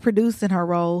that she produced in her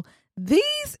role,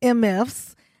 these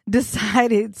MFs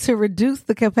decided to reduce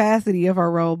the capacity of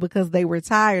her role because they were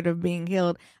tired of being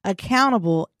held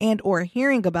accountable and or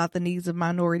hearing about the needs of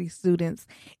minority students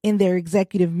in their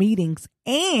executive meetings.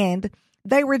 And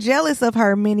they were jealous of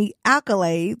her many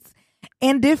accolades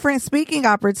and different speaking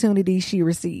opportunities she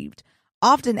received,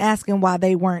 often asking why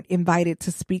they weren't invited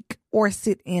to speak or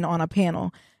sit in on a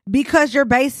panel. Because you're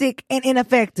basic and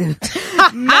ineffective.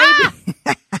 Maybe.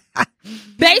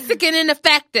 Basic and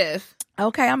ineffective.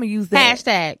 Okay, I'm going to use that.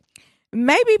 Hashtag.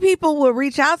 Maybe people will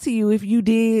reach out to you if you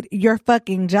did your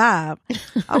fucking job.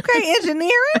 Okay,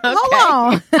 engineering? Okay.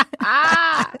 Hold on.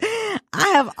 I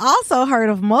have also heard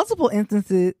of multiple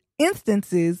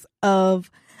instances of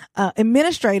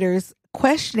administrators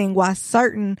questioning why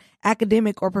certain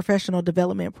academic or professional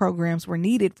development programs were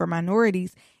needed for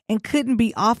minorities and couldn't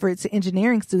be offered to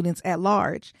engineering students at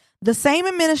large. The same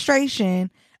administrators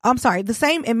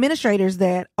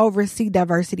that oversee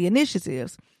diversity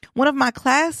initiatives. One of my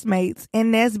classmates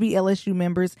and NSBE LSU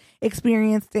members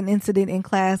experienced an incident in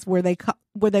class where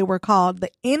they were called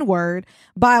the N-word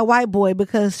by a white boy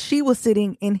because she was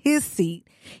sitting in his seat.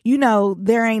 You know,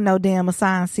 there ain't no damn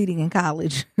assigned seating in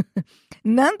college.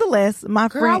 Nonetheless, my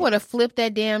friend... I would have flipped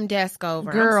that damn desk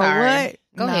over. Girl, I'm sorry. what?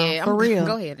 Go ahead. For real.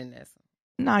 Go ahead in this.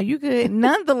 No, you good.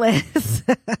 Nonetheless,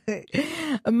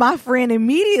 my friend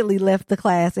immediately left the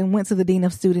class and went to the dean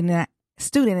of student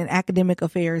and academic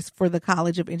affairs for the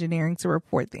College of Engineering to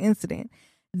report the incident.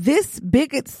 This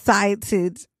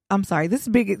bigot-cited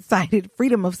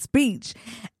freedom of speech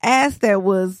asked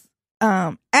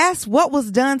what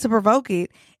was done to provoke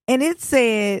it, and it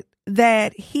said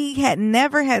that he had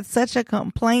never had such a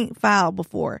complaint filed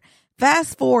before.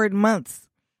 Fast forward months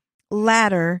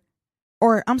later,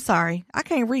 and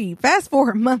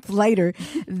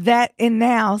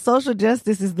now social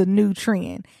justice is the new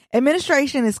trend.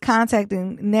 Administration is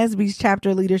contacting NSBE's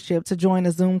chapter leadership to join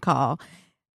a Zoom call,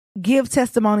 give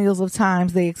testimonials of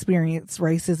times they experienced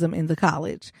racism in the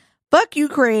college. Fuck you,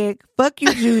 Craig. Fuck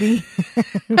you, Judy.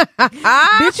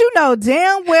 Bitch, you know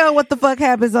damn well what the fuck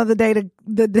happens on the day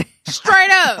straight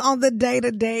up on the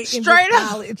day-to-day in straight the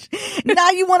college. Now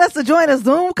you want us to join a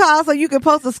Zoom call so you can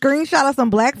post a screenshot of some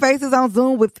black faces on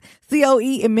Zoom with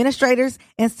COE administrators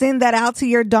and send that out to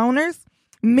your donors?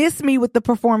 Miss me with the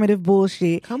performative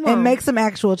bullshit and make some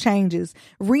actual changes.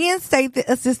 Reinstate the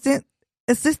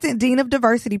assistant dean of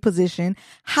diversity position,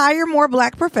 hire more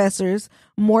black professors,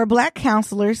 more black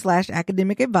counselors /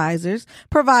 academic advisors,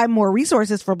 provide more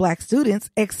resources for black students,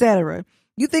 etc.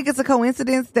 You think it's a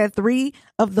coincidence that 3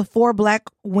 of the 4 black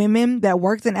women that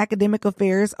worked in academic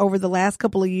affairs over the last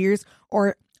couple of years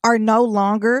are no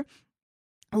longer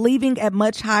leaving at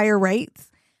much higher rates?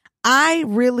 I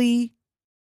really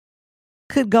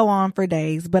could go on for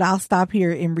days, but I'll stop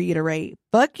here and reiterate.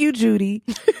 Fuck you, Judy.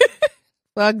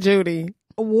 Fuck Judy.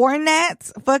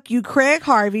 Warnats. Fuck you, Craig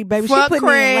Harvey. Baby, fuck she putting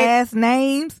in last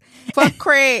names. Fuck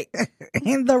Craig.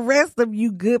 And the rest of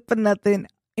you good for nothing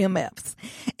MFs.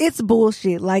 It's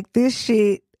bullshit. Like this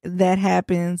shit that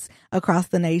happens across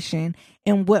the nation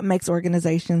and what makes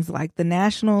organizations like the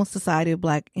National Society of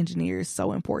Black Engineers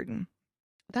so important.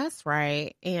 That's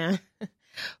right. And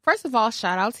first of all,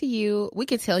 shout out to you. We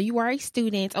could tell you are a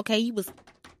student. Okay, you was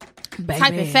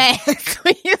typing fast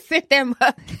when you sent them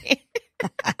up.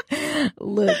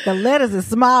 Look, the letters is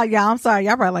small, y'all. I'm sorry,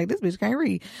 y'all probably like this bitch can't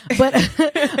read, but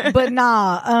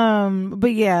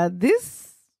but yeah,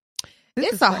 this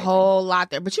it's a crazy. Whole lot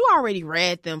there. But you already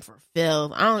read them for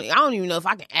filth. I don't even know if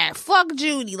I can add. Fuck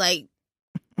Judy, like.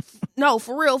 No,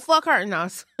 for real, fuck her. No.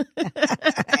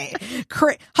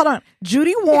 Hold on.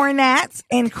 Judy Warnats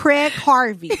and Craig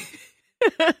Harvey.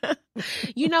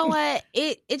 You know what?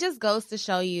 It just goes to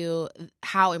show you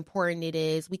how important it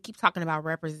is. We keep talking about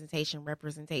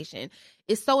representation.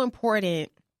 It's so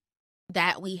important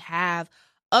that we have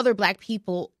other black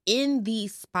people in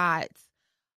these spots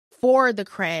for the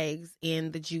Craigs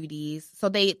and the Judys so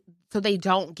they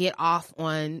don't get off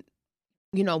on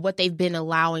what they've been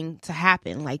allowing to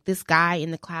happen. Like this guy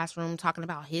in the classroom talking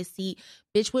about his seat.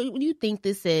 Bitch, what do you think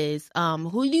this is?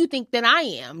 Who do you think that I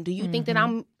am? Do you think that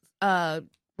I'm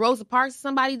Rosa Parks or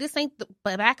somebody? This ain't the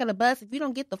back of the bus. If you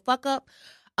don't get the fuck up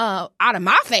out of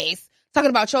my face talking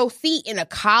about your seat in a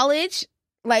college.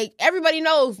 Like everybody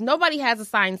knows nobody has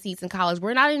assigned seats in college.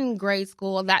 We're not in grade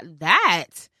school. That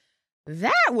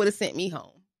would have sent me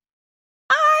home.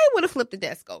 I would have flipped the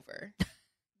desk over.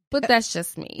 But that's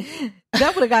just me.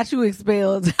 That would have got you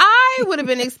expelled. I would have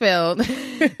been expelled.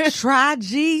 Try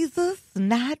Jesus,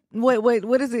 not wait.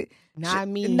 What is it? Not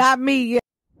me. Not me.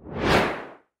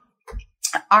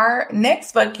 Our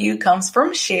next fuck you comes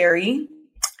from Sherry.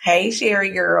 Hey, Sherry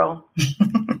girl.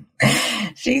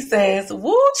 She says,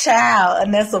 "Woo, child,"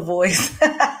 Anessa voice.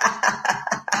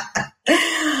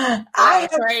 I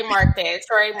trademarked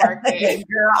that.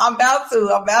 Girl, I'm about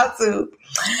to.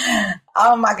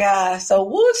 Oh my gosh. So,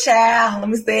 woo child, let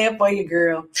me say it for you,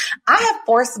 girl. I have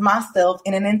forced myself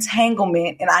in an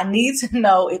entanglement and I need to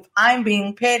know if I'm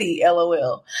being petty,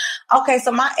 LOL. Okay,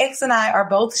 so my ex and I are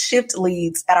both shift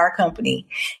leads at our company.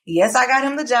 Yes, I got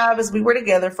him the job as we were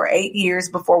together for 8 years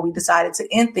before we decided to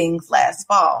end things last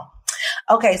fall.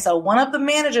 Okay, so one of the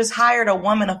managers hired a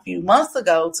woman a few months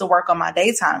ago to work on my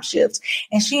daytime shift,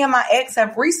 and she and my ex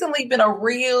have recently been a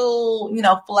real,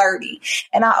 flirty.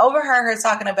 And I overheard her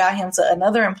talking about him to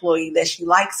another employee that she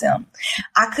likes him.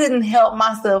 I couldn't help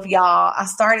myself, y'all. I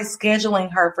started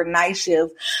scheduling her for night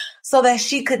shift so that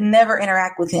she could never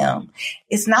interact with him.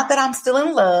 It's not that I'm still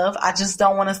in love. I just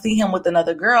don't want to see him with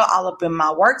another girl all up in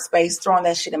my workspace, throwing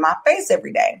that shit in my face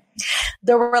every day.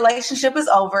 The relationship is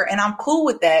over and I'm cool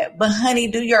with that. But honey,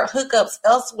 do your hookups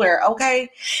elsewhere, okay?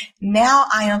 Now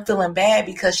I am feeling bad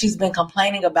because she's been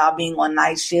complaining about being on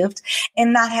night shift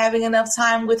and not having enough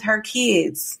time with her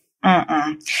kids.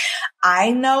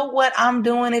 I know what I'm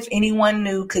doing, if anyone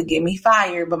knew, could get me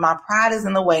fired, but my pride is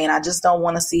in the way and I just don't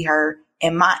want to see her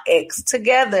and my ex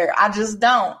together. I just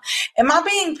don't. Am I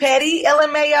being petty,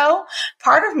 LMAO?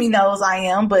 Part of me knows I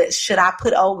am, but should I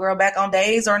put old girl back on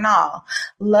days or not?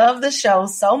 Love the show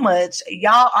so much.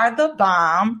 Y'all are the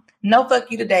bomb. No fuck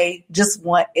you today. Just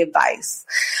want advice.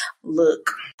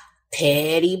 Look.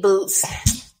 Petty boots.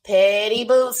 Petty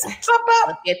boots.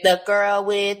 Look at the girl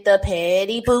with the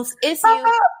petty boots. It's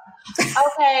you.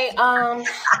 Okay,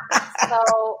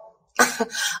 so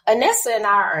Anessa and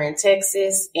I are in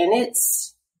Texas, and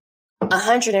it's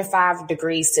 105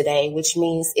 degrees today, which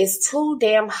means it's too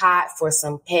damn hot for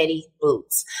some petty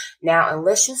boots. Now,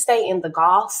 unless you stay in the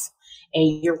Gulf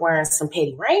and you're wearing some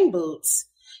petty rain boots,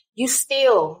 you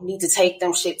still need to take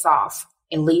them shits off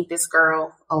and leave this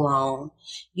girl alone.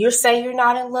 You're saying you're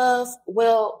not in love?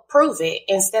 Well, prove it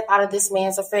and step out of this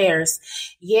man's affairs.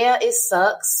 Yeah, it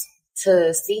sucks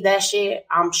to see that shit,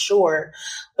 I'm sure.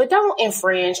 But don't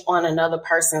infringe on another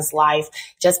person's life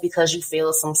just because you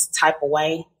feel some type of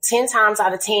way. 10 times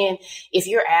out of 10, if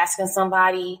you're asking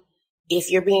somebody if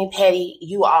you're being petty,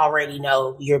 you already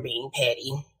know you're being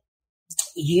petty.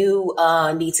 You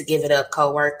need to give it up,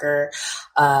 coworker.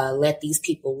 Let these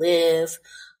people live.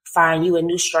 Find you a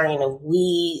new strain of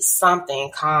weed, something.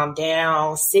 Calm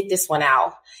down. Sit this one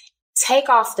out. Take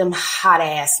off them hot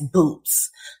ass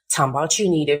boots. Talking about you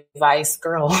need advice,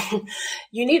 girl.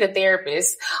 You need a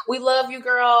therapist. We love you,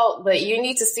 girl, but you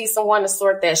need to see someone to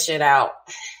sort that shit out.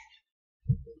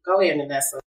 Go ahead,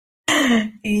 Vanessa.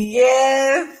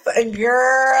 Yes,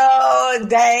 girl,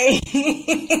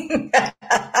 dang.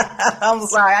 I'm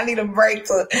sorry. I need a break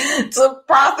to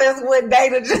process what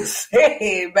Dana just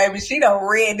said, baby. She done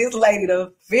read this lady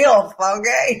to filth,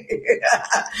 okay?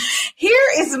 Here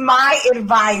is my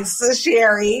advice,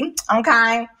 Sherry,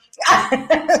 okay?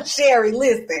 Sherry,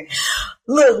 listen.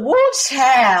 Look, woo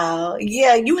child.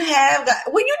 Yeah, you have got,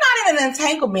 well, you're not in an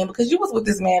entanglement because you was with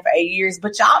this man for 8 years,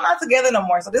 but y'all not together no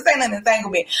more. So this ain't an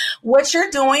entanglement. What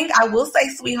you're doing, I will say,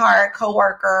 sweetheart,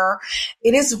 coworker,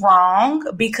 it is wrong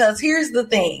because here's the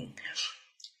thing.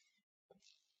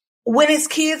 When it's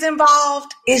kids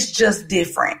involved, it's just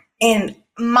different. And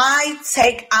my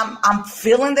take, I'm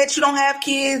feeling that you don't have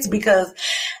kids because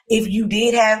if you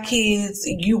did have kids,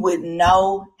 you would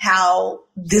know how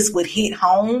this would hit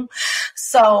home.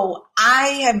 So I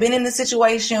have been in a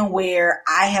situation where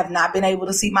I have not been able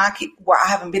to see where I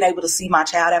haven't been able to see my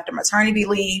child after maternity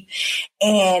leave.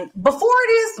 And before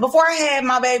I had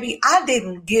my baby, I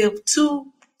didn't give two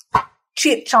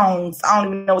chit chongs. I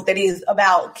don't even know what that is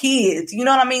about kids. You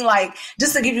know what I mean? Like,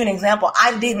 just to give you an example,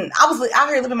 I was out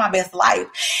here living my best life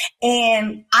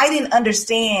and I didn't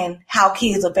understand how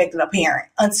kids affected a parent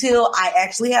until I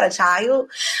actually had a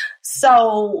child.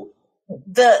 So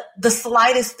the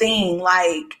slightest thing,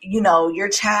 like, you know, your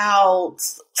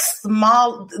child's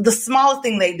the smallest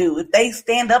thing they do, if they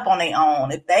stand up on their own,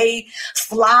 if they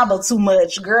slobber too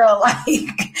much, girl,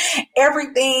 like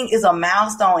everything is a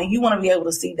milestone and you want to be able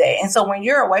to see that. And so when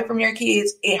you're away from your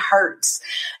kids, it hurts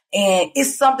and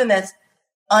it's something that's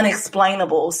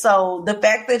unexplainable. So the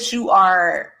fact that you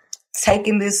are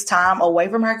taking this time away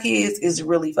from her kids is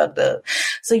really fucked up.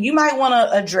 So you might want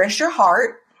to address your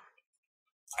heart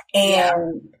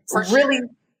and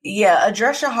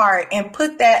address your heart and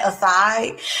put that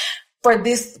aside for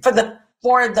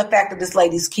the fact that this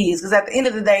lady's kids. Because at the end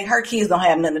of the day, her kids don't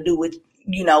have nothing to do with,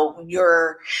 you know,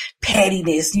 your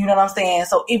pettiness. You know what I'm saying?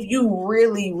 So if you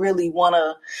really, really want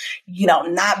to, you know,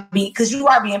 not be, because you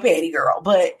are being petty, girl,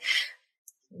 but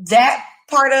that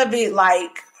part of it,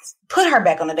 like, put her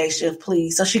back on the day shift,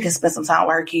 please, so she can spend some time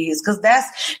with her kids. Because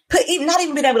not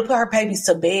even being able to put her babies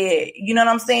to bed. You know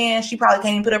what I'm saying? She probably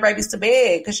can't even put her babies to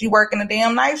bed because she working a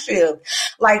damn night shift.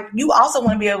 Like, you also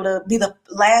want to be able to be the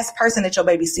last person that your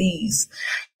baby sees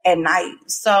at night.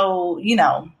 So, you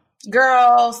know,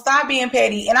 girl, stop being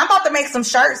petty. And I'm about to make some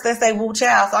shirts that say Woo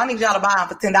Child, so I need y'all to buy them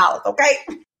for $10, okay?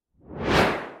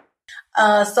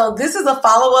 So this is a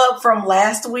follow-up from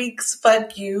last week's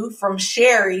Fuck You from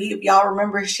Sherry. If y'all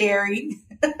remember Sherry,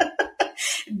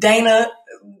 Dana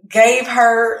gave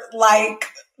her like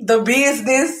the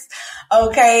business.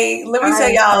 Okay, let me tell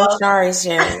y'all. Sorry,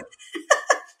 Sherry.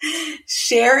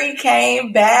 Sherry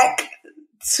came back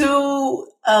to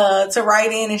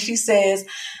write in and she says,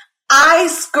 I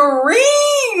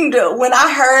screamed when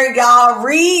I heard y'all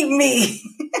read me.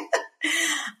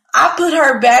 I put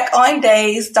her back on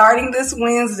days starting this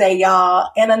Wednesday, y'all.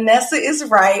 And Anessa is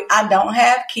right. I don't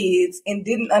have kids and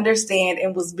didn't understand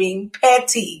and was being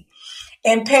petty.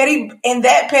 And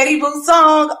that Petty Boo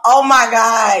song, oh my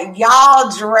God, y'all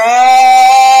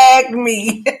dragged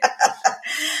me.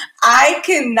 I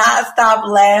cannot stop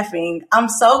laughing. I'm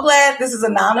so glad this is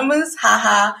anonymous.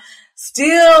 Haha.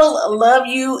 Still love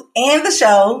you and the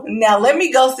show. Now let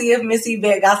me go see if Miss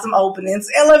Yvette got some openings.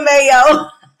 LMAO.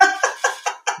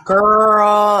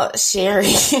 Girl,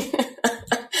 Sherry.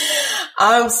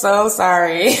 I'm so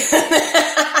sorry.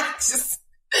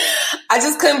 I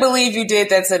just couldn't believe you did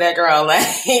that to that girl.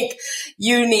 Like,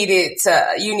 you needed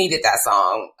that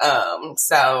song.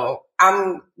 So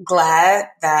I'm glad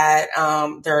that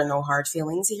there are no hard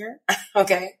feelings here.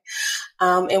 Okay.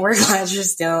 And we're glad you're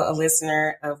still a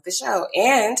listener of the show.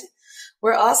 And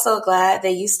we're also glad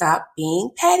that you stopped being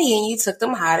petty and you took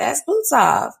them hot ass boots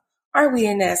off. Aren't we,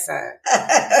 Anessa?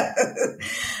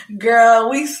 Girl,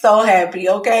 we so happy,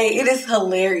 okay? It is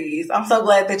hilarious. I'm so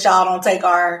glad that y'all don't take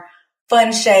our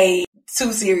fun shade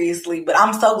too seriously, but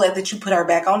I'm so glad that you put her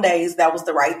back on days. That was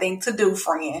the right thing to do,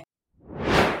 friend.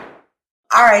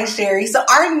 All right, Sherry. So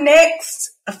our next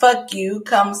fuck you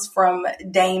comes from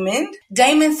Damon.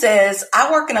 Damon says,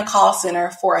 I work in a call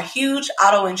center for a huge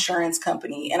auto insurance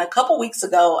company. And a couple weeks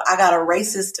ago, I got a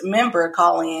racist member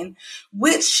call in,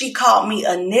 which she called me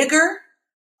a nigger,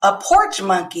 a porch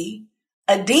monkey,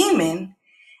 a demon,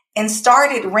 and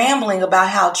started rambling about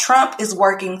how Trump is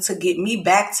working to get me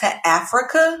back to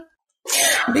Africa.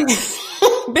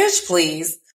 Bitch,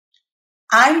 please.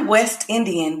 I'm West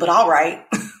Indian, but all right.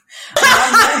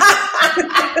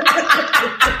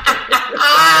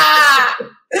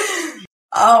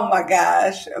 Oh my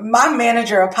gosh. My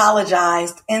manager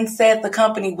apologized and said the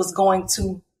company was going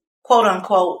to, quote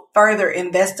unquote, further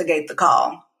investigate the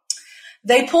call.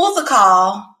 They pulled the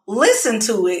call, listened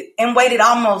to it, and waited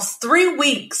almost 3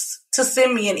 weeks to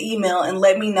send me an email and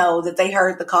let me know that they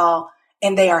heard the call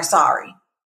and they are sorry.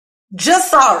 Just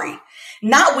sorry.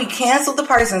 Not we canceled the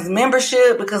person's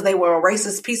membership because they were a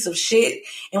racist piece of shit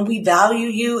and we value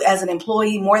you as an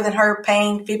employee more than her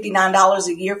paying $59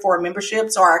 a year for a membership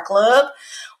to our club.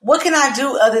 What can I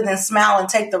do other than smile and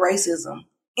take the racism?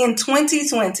 In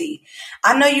 2020,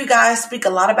 I know you guys speak a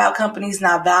lot about companies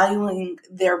not valuing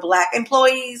their Black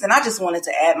employees, and I just wanted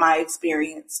to add my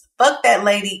experience. Fuck that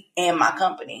lady and my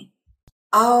company.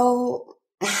 Oh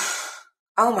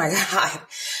my God.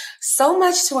 So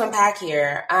much to unpack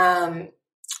here.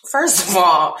 First of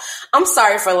all, I'm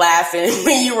sorry for laughing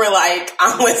when you were like,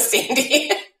 I'm West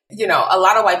Indian. You know, a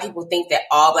lot of white people think that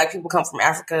all Black people come from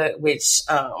Africa, which,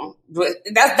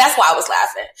 that's why I was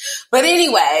laughing. But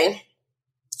anyway,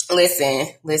 listen.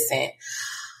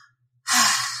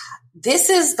 This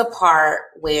is the part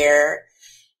where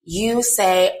you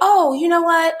say, oh, you know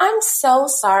what? I'm so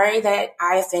sorry that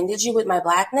I offended you with my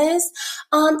Blackness.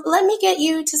 Let me get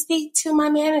you to speak to my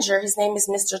manager. His name is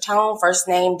Mr. Tone, first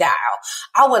name Dial.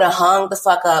 I would have hung the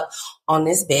fuck up on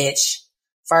this bitch.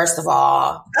 First of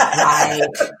all, like,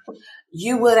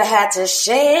 you would have had to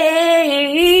shake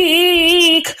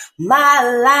my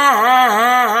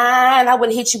line. I would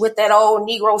have hit you with that old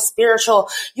Negro spiritual.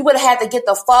 You would have had to get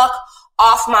the fuck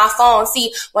off my phone.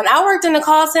 See, when I worked in the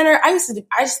call center, I used to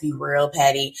be real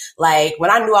petty. Like,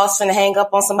 when I knew I was finna hang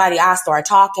up on somebody, I start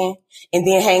talking and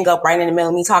then hang up right in the middle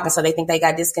of me talking so they think they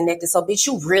got disconnected. So, bitch,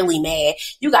 you really mad.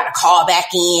 You gotta call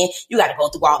back in. You gotta go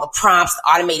through all the prompts, the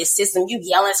automated system. You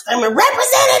yelling, screaming,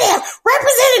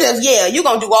 representative. Yeah, you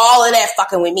gonna do all of that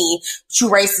fucking with me. You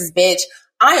racist bitch.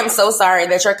 I am so sorry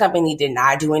that your company did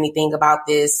not do anything about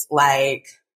this. Like,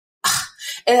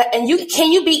 and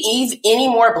can you be any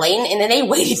more blatant? And then they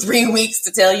waited 3 weeks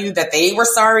to tell you that they were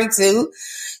sorry too.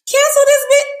 Cancel this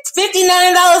bitch,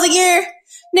 $59 a year.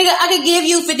 Nigga, I could give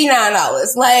you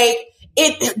 $59. Like,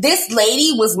 this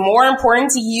lady was more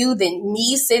important to you than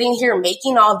me sitting here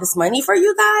making all this money for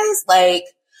you guys. Like,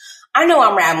 I know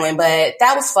I'm rambling, but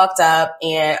that was fucked up.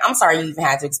 And I'm sorry you even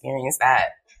had to experience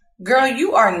that. Girl,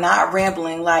 you are not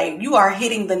rambling. Like, you are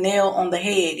hitting the nail on the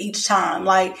head each time.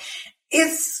 Like,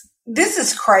 this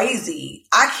is crazy.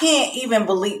 I can't even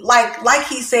believe, like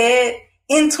he said,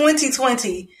 in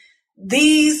 2020,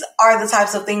 these are the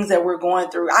types of things that we're going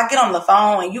through. I get on the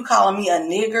phone and you calling me a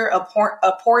nigger,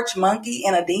 a porch monkey,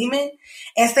 and a demon,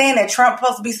 and saying that Trump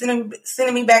supposed to be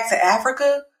sending me back to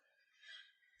Africa.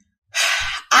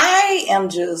 I am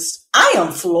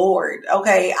floored.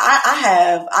 Okay.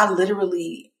 I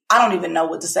don't even know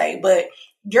what to say, but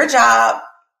your job,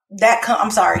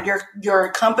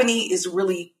 your company is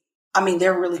really,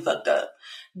 they're really fucked up.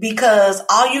 because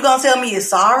all you gonna tell me is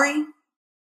sorry.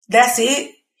 That's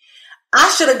it. I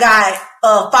should have got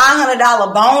a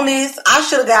 $500 bonus. I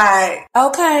should have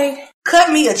Okay.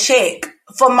 cut me a check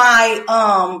for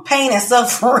my pain and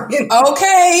suffering.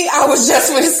 Okay. I was just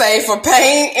going to say for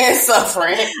pain and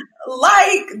suffering.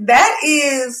 Like, that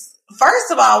is,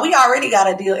 first of all, we already got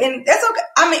a deal. And that's okay.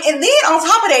 I mean, and then on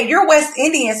top of that, you're West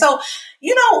Indian. So,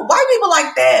 you know, white people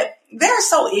like that, they're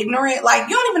so ignorant. Like,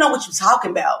 you don't even know what you're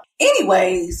talking about.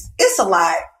 Anyways, it's a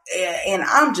lot. And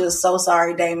I'm just so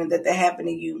sorry, Damon, that happened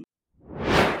to you.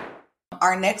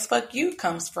 Our next fuck you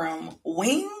comes from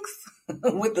Wings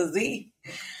with a Z.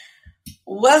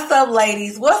 What's up,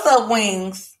 ladies? What's up,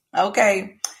 Wings?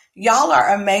 Okay. Y'all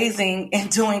are amazing and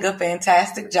doing a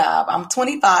fantastic job. I'm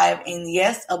 25 and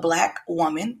yes, a Black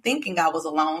woman, thinking I was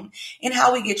alone in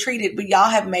how we get treated, but y'all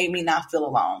have made me not feel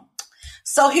alone.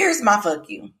 So here's my fuck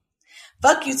you.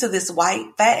 Fuck you to this white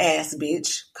fat ass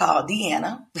bitch called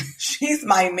Deanna. She's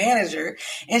my manager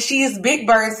and she is Big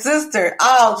Bird's sister.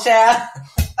 Oh, child.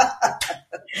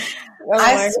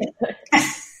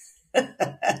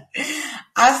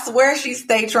 I swear she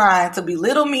stay trying to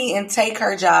belittle me and take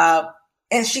her job.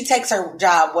 And she takes her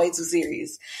job way too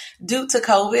serious. Due to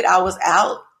COVID, I was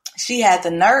out. She had the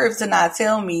nerve to not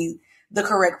tell me the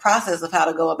correct process of how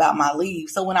to go about my leave.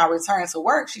 So when I returned to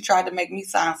work, she tried to make me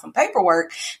sign some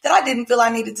paperwork that I didn't feel I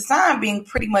needed to sign, being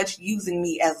pretty much using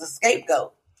me as a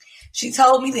scapegoat. She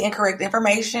told me the incorrect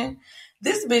information.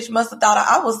 This bitch must have thought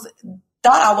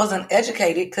I wasn't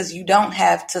educated because you don't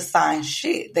have to sign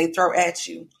shit they throw at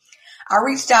you. I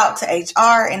reached out to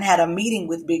HR and had a meeting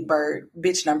with Big Bird,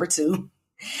 bitch number 2.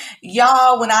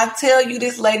 Y'all, when I tell you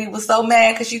this lady was so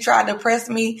mad because she tried to press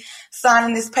me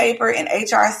signing this paper and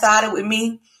HR sided with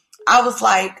me, I was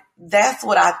like, that's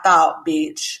what I thought,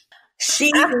 bitch.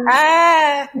 She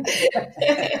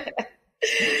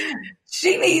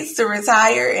needs to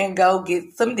retire and go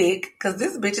get some dick because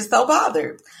this bitch is so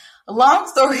bothered. Long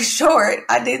story short,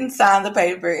 I didn't sign the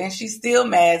paper and she's still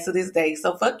mad to this day.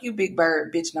 So fuck you, Big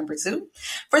Bird, bitch number 2,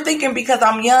 for thinking because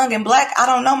I'm young and Black, I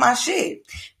don't know my shit.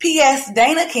 P.S.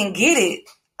 Dana can get it.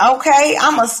 Okay,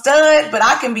 I'm a stud, but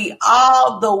I can be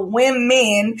all the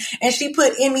women. And she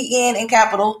put MEN in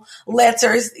capital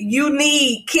letters. You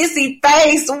need kissy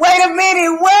face. Wait a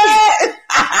minute, what?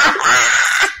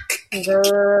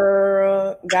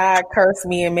 Girl, God cursed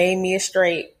me and made me a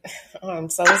straight. I'm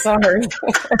so sorry.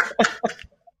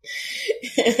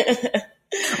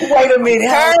 Wait a minute.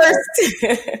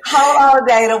 Hold on,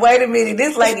 Dana. Wait a minute.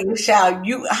 This lady is shouting.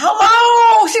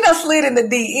 Hello. She done slid in the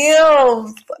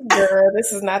DMs. Girl,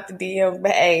 this is not the DM.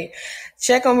 But hey,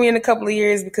 check on me in a couple of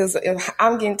years because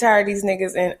I'm getting tired of these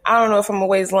niggas and I don't know if I'm going to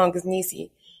wait as long as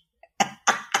Niecy.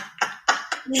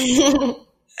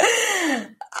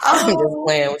 I'm just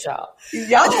playing with y'all.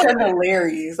 Y'all are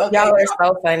hilarious. Okay? Y'all are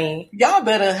so funny. Y'all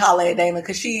better holler at Dana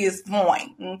because she is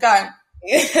point. Okay.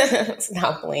 It's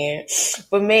not playing.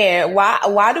 But man,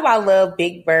 why do I love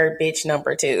Big Bird bitch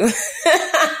number 2?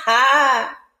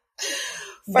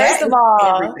 First of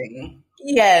all, everything.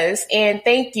 Yes, and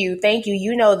thank you.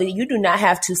 You know that you do not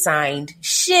have to sign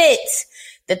shit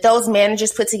that those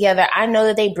managers put together. I know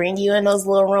that they bring you in those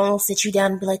little rooms, sit you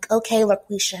down and be like, okay,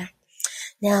 LaQuisha,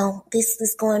 now this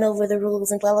is going over the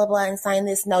rules and blah, blah, blah, and sign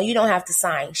this. No, you don't have to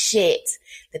sign shit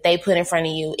that they put in front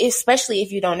of you, especially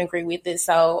if you don't agree with it.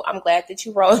 So I'm glad that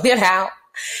you rolled it out.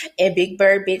 And Big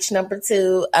Bird bitch number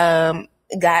 2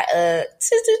 got a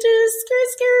skirt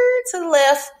to the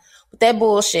left with that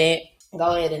bullshit.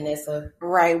 Go ahead, Anissa.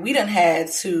 Right. We done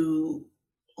had to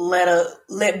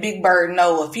let Big Bird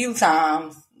know a few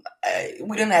times.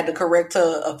 We done had to correct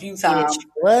her a few times.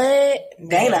 What?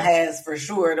 Dana has for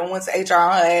sure. Then once HR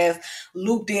on her ass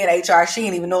looped in HR, she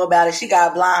didn't even know about it. She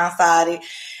got blindsided.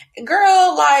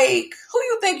 Girl, like, who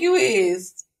you think you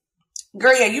is?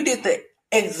 Girl, yeah, you did the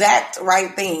exact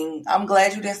right thing. I'm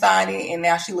glad you didn't sign it, and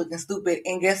now she looking stupid.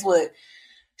 And guess what?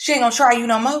 She ain't gonna try you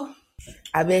no more.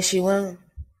 I bet she won't.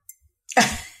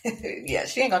 Yeah,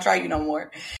 she ain't gonna try you no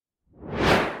more.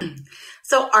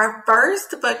 So our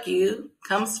first fuck you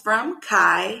comes from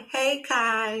Kai. Hey,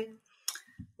 Kai.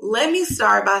 Let me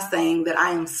start by saying that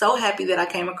I am so happy that I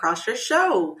came across your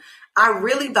show. I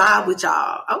really vibe with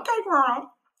y'all. Okay,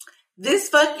 girl. This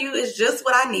fuck you is just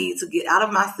what I need to get out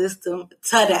of my system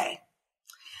today.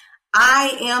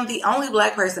 I am the only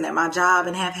Black person at my job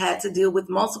and have had to deal with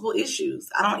multiple issues.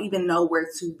 I don't even know where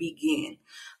to begin.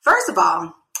 First of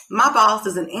all, my boss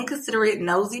is an inconsiderate,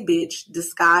 nosy bitch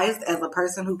disguised as a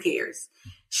person who cares.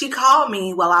 She called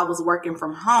me while I was working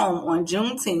from home on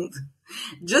Juneteenth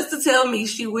just to tell me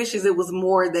she wishes it was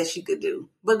more that she could do.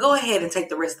 But go ahead and take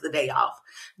the rest of the day off.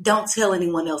 Don't tell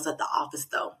anyone else at the office,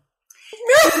 though.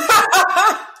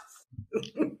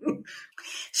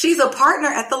 She's a partner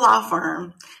at the law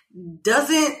firm.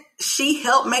 Doesn't she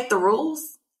help make the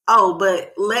rules? Oh,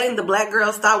 but letting the black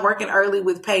girl stop working early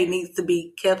with pay needs to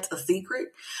be kept a secret.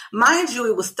 Mind you,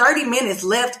 it was 30 minutes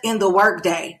left in the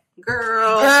workday.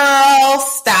 Girl,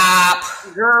 stop.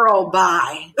 Girl,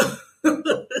 bye.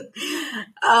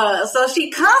 So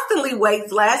she constantly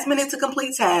waits last minute to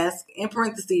complete tasks, in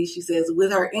parentheses, she says,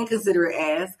 with her inconsiderate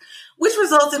ass, which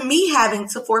results in me having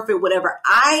to forfeit whatever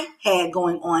I had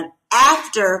going on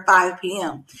after 5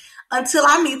 p.m. until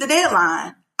I meet the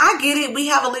deadline. I get it. We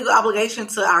have a legal obligation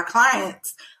to our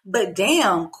clients, but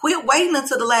damn, quit waiting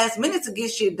until the last minute to get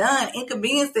shit done,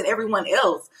 inconveniencing everyone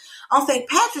else. On St.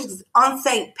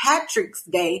 Patrick's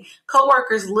Day,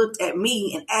 coworkers looked at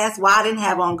me and asked why I didn't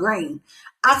have on green.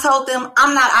 I told them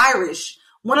I'm not Irish.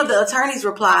 One of the attorneys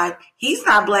replied, he's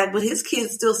not black, but his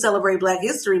kids still celebrate Black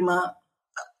History Month.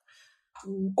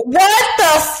 What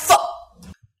the fuck?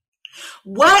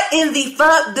 What in the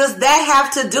fuck does that have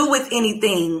to do with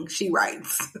anything? She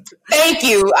writes. Thank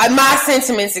you. My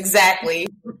sentiments exactly.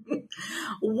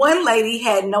 One lady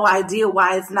had no idea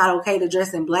why it's not okay to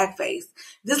dress in blackface.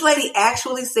 This lady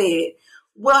actually said,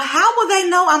 well, how will they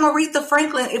know I'm Aretha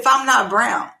Franklin if I'm not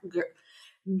brown? Bitch.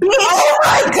 Oh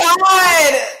my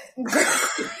God.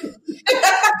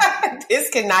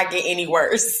 This cannot get any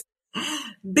worse.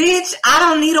 Bitch, I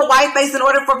don't need a white face in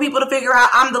order for people to figure out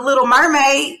I'm the Little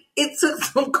Mermaid. It took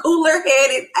some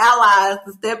cooler-headed allies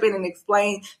to step in and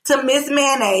explain to Miss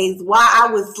Mayonnaise why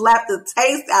I would slap the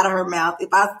taste out of her mouth if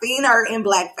I seen her in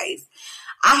blackface.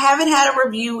 I haven't had a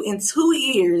review in 2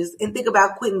 years and think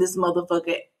about quitting this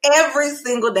motherfucker every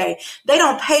single day. They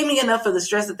don't pay me enough for the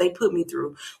stress that they put me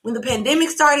through. When the pandemic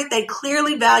started, they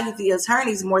clearly valued the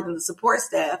attorneys more than the support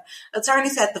staff.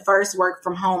 Attorneys had the first work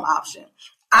from home option.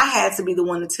 I had to be the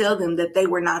one to tell them that they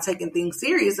were not taking things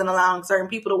serious and allowing certain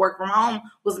people to work from home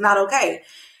was not okay.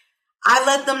 I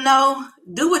let them know,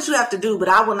 do what you have to do, but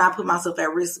I will not put myself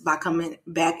at risk by coming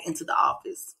back into the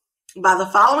office. By the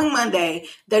following Monday,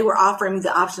 they were offering me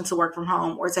the option to work from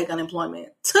home or take unemployment.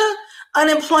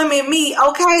 Unemployment me,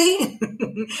 okay?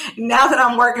 Now that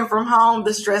I'm working from home,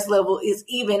 the stress level is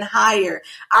even higher.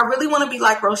 I really want to be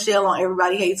like Rochelle on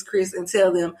Everybody Hates Chris and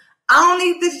tell them, I don't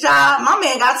need this job. My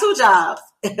man got 2 jobs.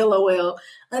 LOL.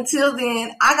 Until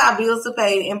then, I got bills to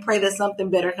pay and pray that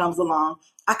something better comes along.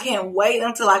 I can't wait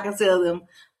until I can tell them,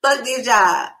 fuck this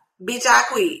job. Bitch, I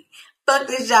quit. Fuck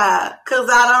this job. Cause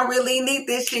I don't really need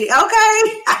this shit.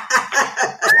 Okay?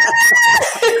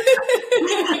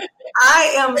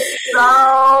 I am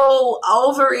so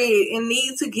over it and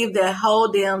need to give that whole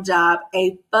damn job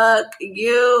a fuck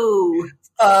you.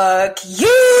 Fuck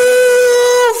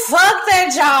you. Fuck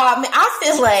that job. I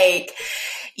feel like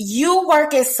you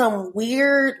work at some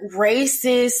weird,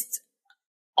 racist,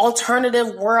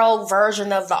 alternative world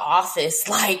version of The Office.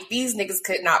 Like, these niggas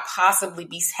could not possibly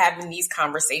be having these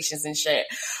conversations and shit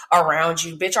around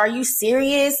you. Bitch, are you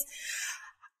serious?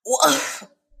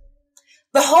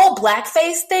 The whole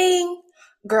blackface thing,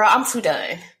 girl, I'm too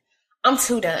done.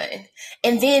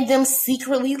 And then them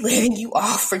secretly letting you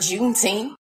off for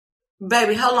Juneteenth.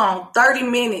 Baby, hold on. 30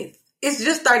 minutes. It's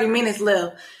just 30 minutes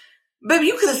left. Baby,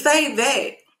 you could have saved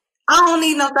that. I don't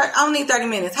need 30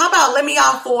 minutes. How about let me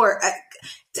off for,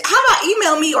 how about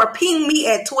email me or ping me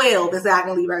at 12 and say I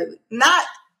can leave early? Not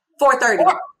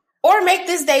 4:30. Or make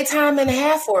this day time and a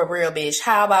half for a real bitch.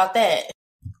 How about that?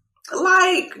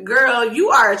 Like, girl, you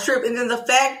are a trip. And then the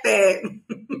fact that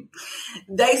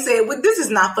they said, well, this is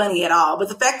not funny at all. But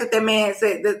the fact that man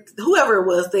said, that whoever it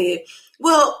was said,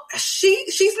 well,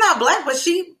 she's not black, but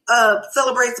she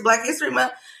celebrates Black History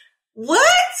Month. What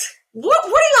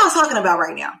are y'all talking about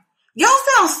right now? Y'all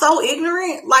sound so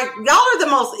ignorant. Like, y'all are the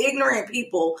most ignorant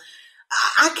people.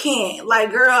 I can't.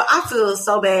 Like, girl, I feel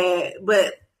so bad.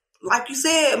 But like you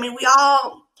said, I mean, we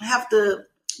all have to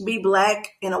be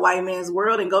black in a white man's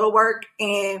world and go to work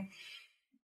and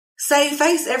save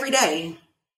face every day.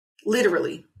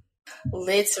 Literally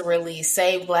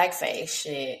save blackface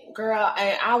shit. Girl,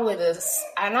 and I would have,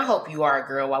 and I hope you are a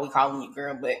girl while we calling you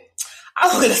girl, but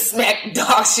I would have smacked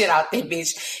dog shit out that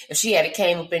bitch if she had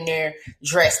came up in there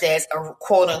dressed as a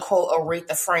quote unquote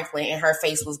Aretha Franklin and her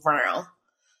face was brown.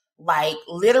 Like,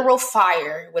 literal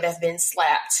fire would have been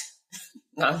slapped.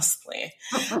 No, I'm just playing.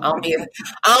 I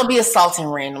don't be assaulting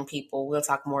random people. We'll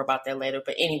talk more about that later.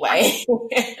 But anyway.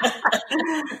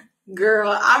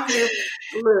 Girl, I'm here.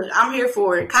 Look, I'm here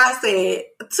for it. Kai said,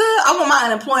 I want my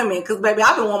unemployment because, baby,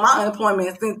 I've been wanting my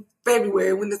unemployment since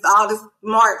February when all this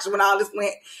March, when all this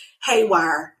went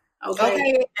haywire.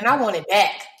 Okay, and I want it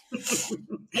back.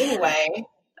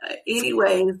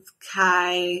 Anyways,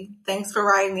 Kai, thanks for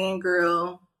writing in,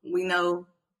 girl. We know,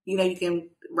 you can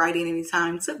write in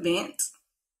anytime to vent.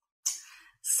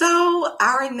 So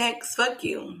our next fuck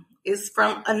you is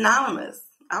from Anonymous.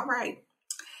 All right.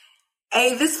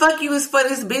 Hey, this fuck you is for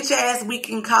this bitch ass. We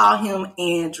can call him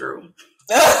Andrew.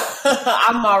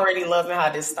 I'm already loving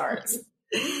how this starts.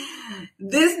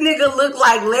 This nigga look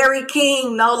like Larry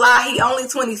King. No lie, he only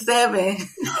 27.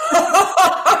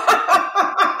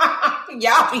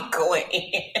 Y'all be going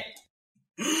in.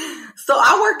 So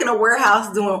I work in a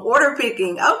warehouse doing order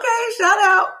picking. Okay, shout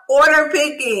out. Order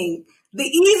picking. The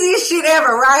easiest shit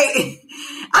ever, right?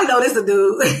 I know this a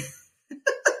dude.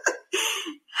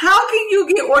 How can you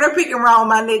get order picking wrong,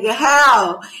 my nigga?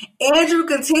 How? Andrew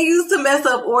continues to mess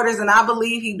up orders, and I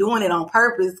believe he doing it on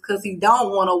purpose because he don't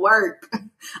want to work.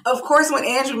 Of course, when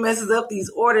Andrew messes up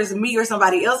these orders, me or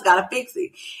somebody else got to fix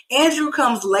it. Andrew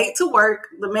comes late to work.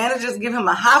 The managers give him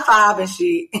a high five and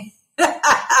shit.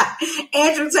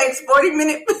 Andrew takes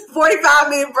 45-minute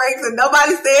breaks and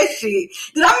nobody says shit.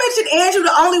 Did I mention Andrew,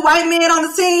 the only white man on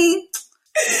the team?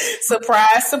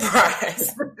 Surprise,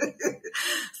 surprise.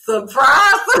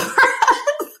 Surprise,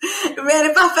 surprise. Man,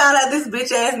 if I found out this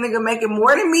bitch ass nigga making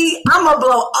more than me, I'm gonna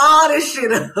blow all this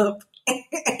shit up.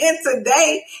 And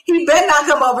today, he better not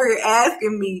come over here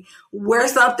asking me where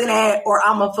something at or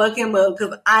I'm gonna fuck him up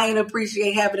because I ain't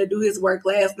appreciate having to do his work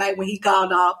last night when he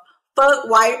called off. Fuck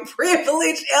white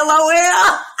privilege, LOL.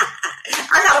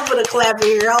 I gotta put a clap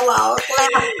here. Hold on.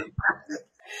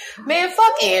 Man,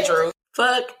 fuck Andrew.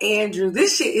 Fuck Andrew.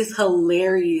 This shit is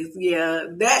hilarious. Yeah,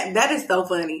 that is so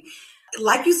funny.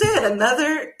 Like you said,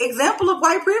 another example of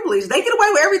white privilege. They get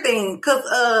away with everything because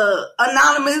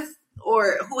Anonymous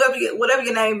or whatever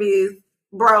your name is,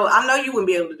 bro, I know you wouldn't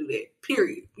be able to do that,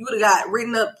 period. You would have got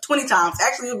written up 20 times.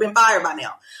 Actually, you've been fired by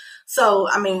now. So,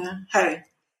 I mean, hey.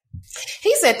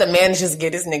 He said the managers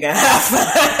get this nigga high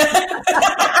five.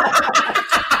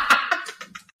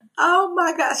 Oh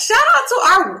my God. Shout out to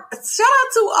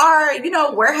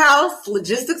our, warehouse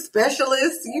logistics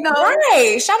specialists,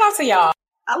 Right. Shout out to y'all.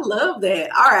 I love that.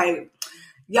 All right.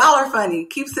 Y'all are funny.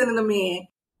 Keep sending them in.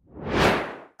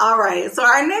 All right. So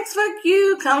our next fuck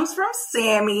you comes from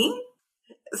Sammy.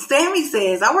 Sammy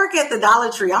says, I work at the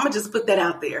Dollar Tree. I'm going to just put that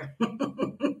out there.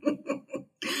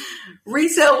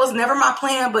 Retail was never my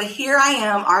plan, but here I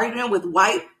am arguing with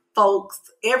white folks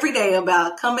every day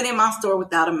about coming in my store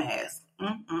without a mask.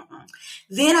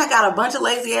 Then I got a bunch of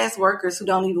lazy ass workers who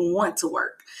don't even want to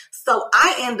work. So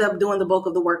I end up doing the bulk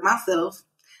of the work myself.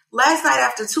 Last night,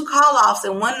 after 2 call-offs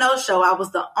and 1 no-show, I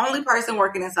was the only person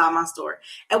working inside my store.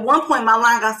 At one point, my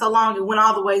line got so long it went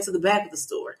all the way to the back of the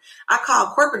store. I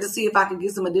called corporate to see if I could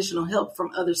get some additional help from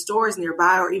other stores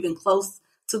nearby or even close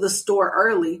to the store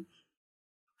early.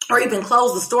 Or even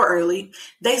close the store early.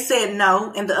 They said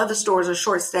no, and the other stores are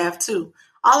short-staffed too.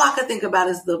 All I could think about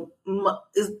is the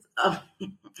motherfucker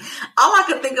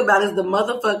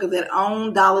that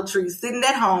owned Dollar Tree sitting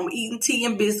at home eating tea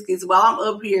and biscuits while I'm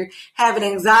up here having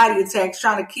anxiety attacks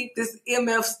trying to keep this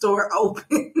MF store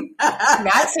open.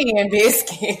 Not tea and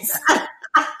biscuits.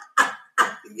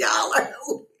 Y'all are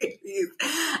hilarious.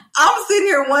 I'm sitting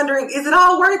here wondering, is it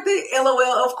all worth it?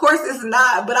 LOL. Of course it's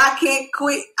not, but I can't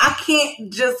quit. I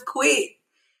can't just quit.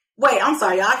 Wait, I'm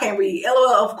sorry, y'all. I can't read.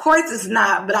 LOL. Of course it's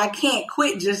not, but I can't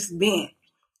quit just yet,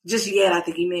 I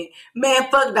think he meant. Man,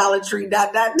 fuck Dollar Tree. ...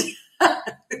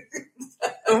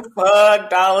 Fuck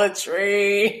Dollar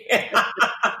Tree. Hell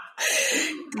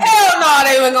no,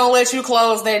 they weren't gonna let you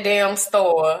close that damn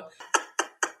store.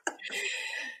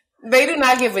 They do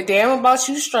not give a damn about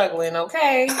you struggling,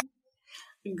 okay?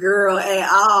 Girl, at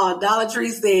all. Dollar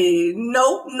Tree said,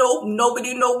 nope,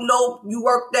 nobody, nope. You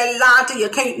work that line till you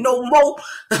can't no more.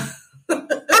 They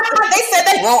said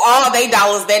they want all their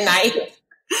dollars that night.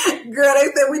 Girl, they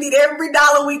said we need every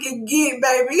dollar we can get,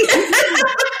 baby.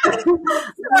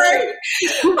 Right.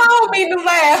 I don't mean to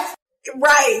laugh.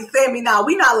 Right, Sammy. No,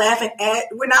 we're not laughing at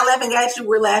you.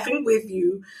 We're laughing with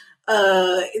you.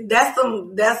 That's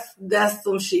some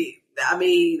shit. I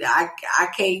mean, I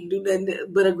can't do nothing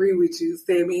but agree with you,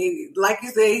 Sammy. Like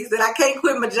you said, he said, I can't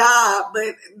quit my job,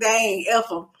 but dang, F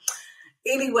them.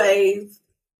 Anyways,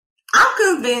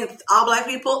 I'm convinced all Black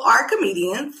people are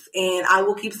comedians, and I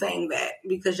will keep saying that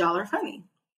because y'all are funny.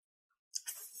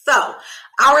 So,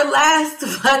 our last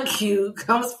fuck you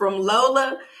comes from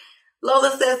Lola.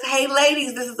 Lola says, hey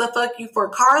ladies, this is a fuck you for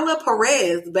Carla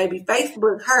Perez, baby.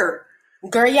 Facebook her.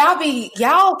 Girl,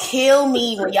 y'all kill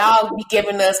me when y'all be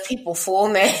giving us people full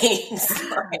names.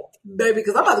 Baby,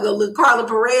 because I'm about to go look Carla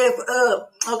Perez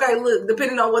up. Okay, look,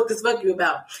 depending on what this fuck you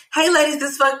about. Hey ladies,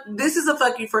 this is a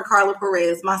fuck you for Carla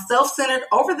Perez, my self-centered,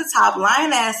 over-the-top,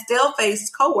 lion-ass,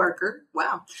 stale-faced coworker,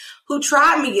 wow, who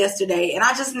tried me yesterday, and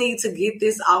I just need to get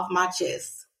this off my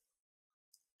chest.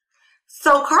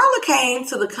 So Carla came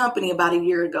to the company about a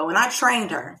year ago and I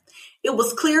trained her. It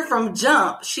was clear from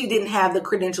jump she didn't have the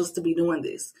credentials to be doing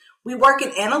this. We work in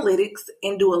analytics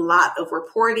and do a lot of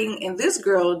reporting, and this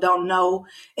girl didn't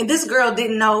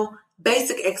know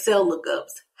basic Excel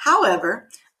lookups. However,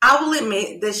 I will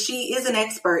admit that she is an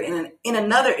expert in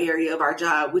another area of our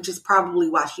job, which is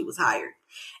probably why she was hired.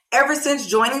 Ever since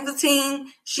joining the team,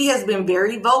 she has been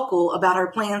very vocal about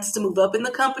her plans to move up in the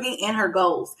company and her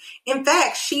goals. In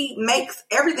fact, she makes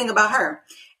everything about her.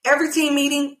 Every team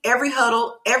meeting, every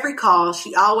huddle, every call,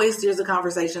 she always steers a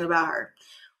conversation about her.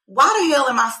 Why the hell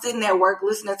am I sitting at work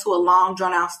listening to a long,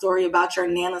 drawn-out story about your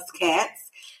Nana's cats?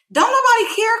 Don't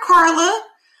nobody care, Carla.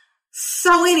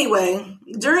 So anyway,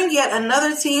 during yet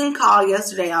another team call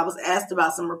yesterday, I was asked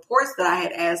about some reports that I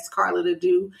had asked Carla to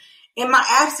do in my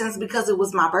absence because it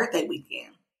was my birthday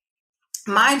weekend.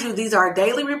 Mind you, these are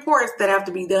daily reports that have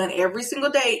to be done every single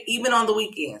day, even on the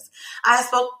weekends. I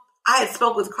had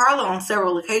spoke with Carla on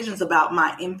several occasions about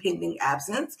my impending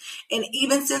absence and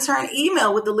even sent her an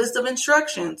email with a list of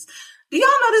instructions. Do y'all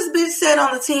know this bitch said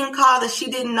on the team call that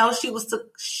she didn't know she was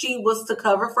to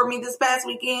cover for me this past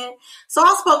weekend? So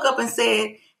I spoke up and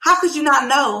said, how could you not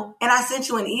know? And I sent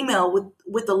you an email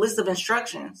with a list of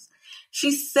instructions.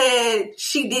 She said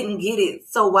she didn't get it.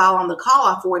 So while on the call,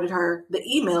 I forwarded her the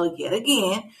email yet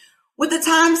again with a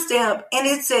timestamp, and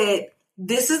it said,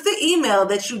 this is the email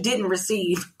that you didn't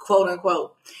receive, quote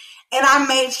unquote. And I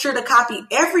made sure to copy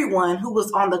everyone who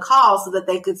was on the call so that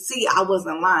they could see I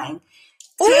wasn't lying.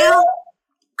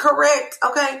 Correct.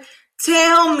 Okay.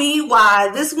 Tell me why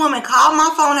this woman called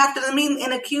my phone after the meeting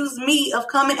and accused me of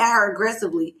coming at her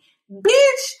aggressively.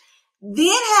 Bitch, then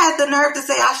had the nerve to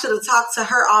say I should have talked to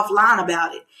her offline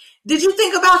about it. Did you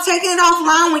think about taking it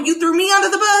offline when you threw me under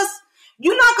the bus?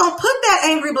 You're not going to put that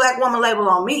angry black woman label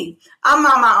on me. I'm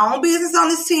on my own business on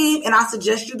this team, and I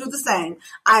suggest you do the same.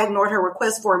 I ignored her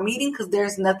request for a meeting because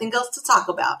there's nothing else to talk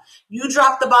about. You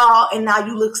dropped the ball, and now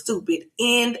you look stupid.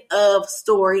 End of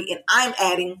story. And I'm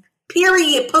adding,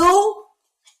 period, Pooh.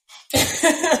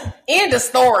 End of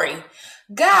story.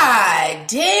 God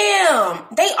damn.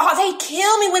 They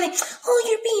kill me when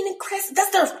you're being aggressive.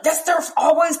 That's their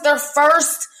always their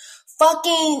first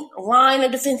fucking line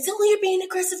of defense. Oh, you're being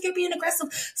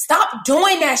aggressive. Stop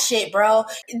doing that shit, bro.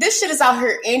 This shit is out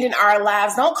here ending our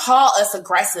lives. Don't call us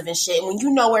aggressive and shit when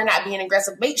you know we're not being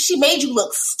aggressive. She made you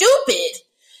look stupid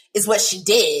is what she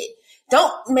did.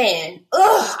 Go ahead,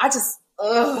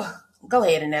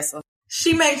 Anessa.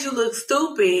 She made you look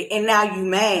stupid, and now you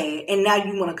mad, and now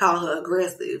you want to call her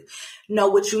aggressive. No,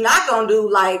 what you not gonna do,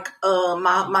 like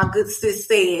my good sis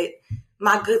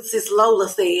Lola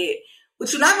said,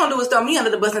 what you're not going to do is throw me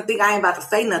under the bus and think I ain't about to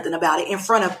say nothing about it in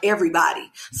front of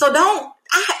everybody. So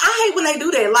I hate when they do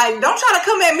that. Like, don't try to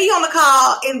come at me on the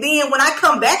call, and then when I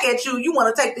come back at you, you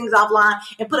want to take things offline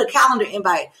and put a calendar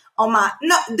invite on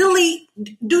delete,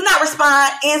 do not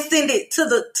respond, and send it to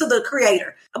the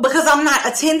creator. Because I'm not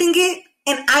attending it,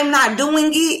 and I'm not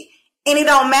doing it, and it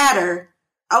don't matter.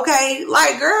 Okay?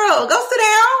 Like, girl, go sit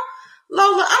down.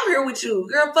 Lola, I'm here with you.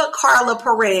 Girl, fuck Carla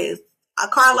Perez.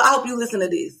 Carla, I hope you listen to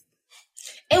this.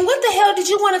 And what the hell did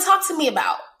you want to talk to me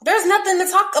about? There's nothing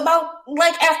to talk about,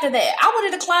 like, after that. I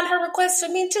would have declined her request for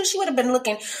me, too. She would have been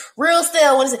looking real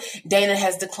stale when it said, Dana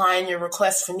has declined your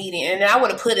request for meeting. And I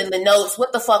would have put in the notes,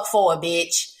 what the fuck for,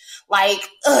 bitch? Like,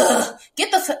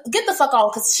 get the fuck on,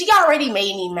 because she already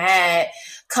made me mad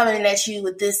coming at you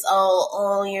with this,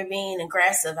 you're being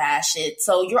aggressive ass shit.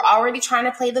 So you're already trying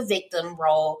to play the victim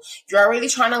role. You're already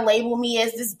trying to label me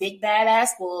as this big badass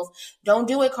wolf. Don't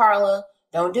do it, Carla.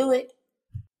 Don't do it.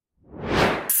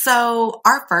 So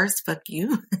our first fuck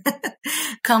you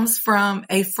comes from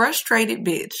a frustrated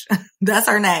bitch. That's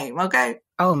her name, okay?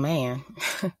 Oh, man.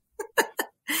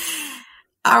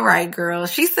 All right, girl.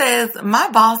 She says, my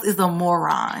boss is a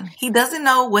moron. He doesn't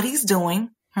know what he's doing.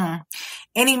 And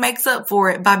he makes up for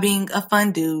it by being a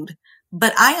fun dude.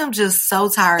 But I am just so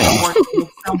tired of working with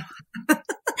someone.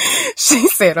 She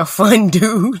said a fun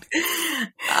dude.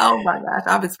 Oh my gosh.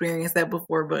 I've experienced that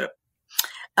before, but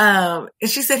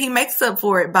she said he makes up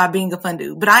for it by being a fun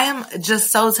dude, but I am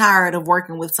just so tired of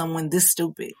working with someone this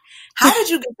stupid. How did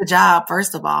you get the job,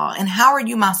 first of all? And how are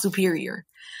you my superior?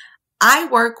 I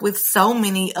work with so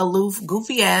many aloof,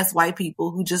 goofy ass white people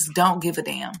who just don't give a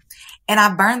damn. And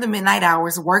I burn the midnight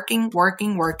hours working,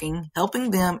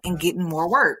 helping them and getting more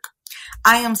work.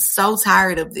 I am so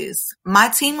tired of this. My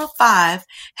team of 5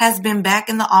 has been back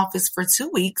in the office for 2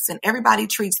 weeks and everybody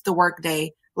treats the work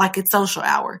day like it's social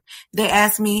hour. They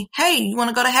ask me, hey, you want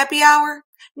to go to happy hour?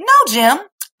 No, Jim,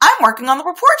 I'm working on the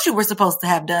report you were supposed to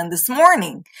have done this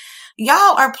morning.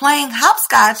 Y'all are playing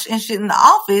hopscotch and shit in the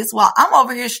office while I'm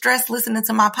over here stressed listening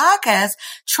to my podcast,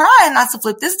 trying not to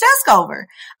flip this desk over.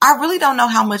 I really don't know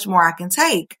how much more I can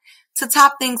take. To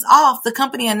top things off, the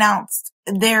company announced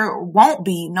there won't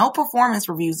be no performance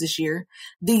reviews this year.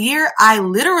 The year I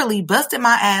literally busted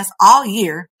my ass all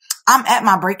year. I'm at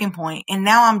my breaking point, and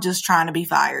now I'm just trying to be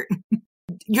fired.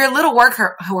 Your little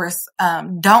workhorse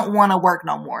don't want to work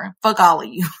no more. Fuck all of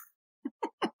you.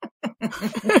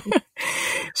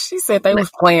 She said they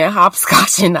was playing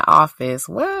hopscotch in the office.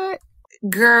 What?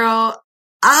 Girl,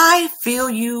 I feel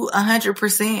you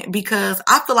 100% because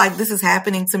I feel like this is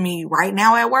happening to me right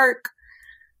now at work.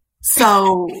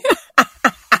 So,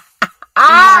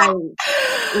 like,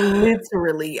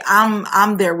 literally,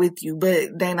 I'm there with you,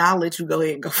 but Dana, I'll let you go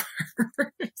ahead and go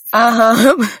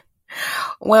first.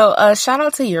 Well, shout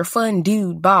out to your fun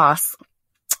dude boss.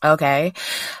 Okay.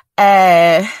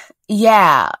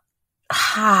 Yeah.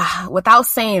 Without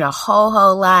saying a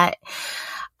whole lot,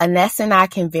 Anessa and I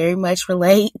can very much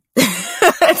relate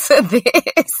to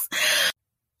this.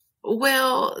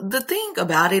 Well, the thing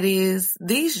about it is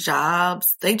these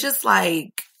jobs, they just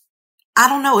like, I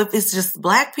don't know if it's just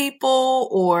Black people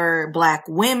or Black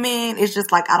women. It's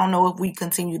just like, I don't know if we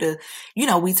continue to,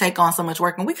 we take on so much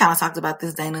work. And we kind of talked about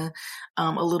this, Dana,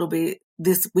 a little bit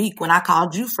this week when I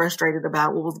called you frustrated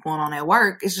about what was going on at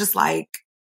work. It's just like,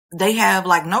 they have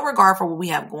like no regard for what we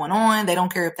have going on. They don't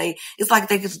care if it's like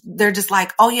they're just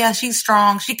like, oh yeah, she's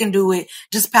strong. She can do it.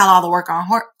 Just pile all the work on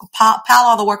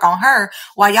her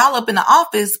while y'all up in the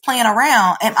office playing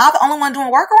around. Am I the only one doing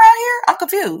work around here? I'm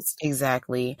confused.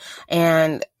 Exactly.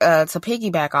 And, to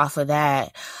piggyback off of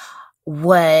that,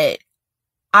 what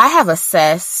I have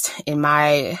assessed in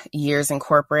my years in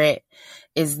corporate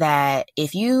is that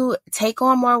if you take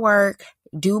on more work,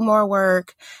 do more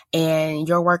work, and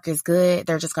your work is good,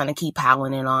 they're just going to keep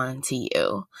piling it on to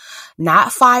you.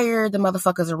 Not fire the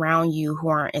motherfuckers around you who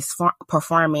aren't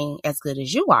performing as good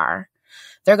as you are.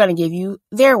 They're going to give you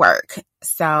their work.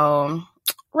 So,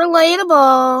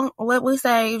 relatable. What we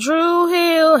say, Drew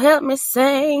Hill, help me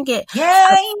sing it.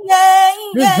 Yeah.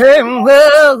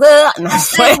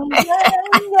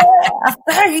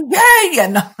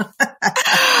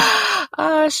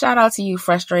 Shout out to you,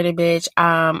 frustrated bitch.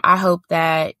 I hope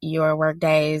that your work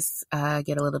days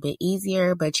get a little bit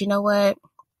easier, but you know what?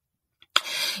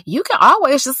 You can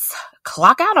always just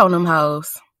clock out on them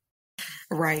hoes.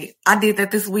 Right. I did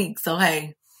that this week, so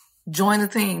hey, join the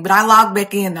team. But I logged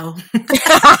back in though.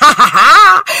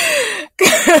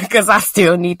 Because I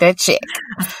still need that check.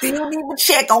 I still need the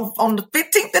check on the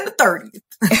 15th and the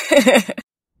 30th.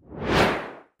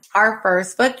 Our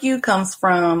first fuck you comes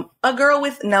from a girl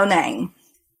with no name.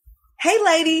 Hey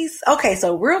ladies. Okay,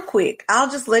 so real quick, I'll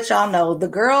just let y'all know the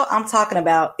girl I'm talking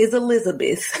about is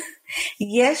Elizabeth.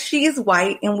 Yes, she is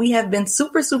white and we have been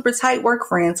super, super tight work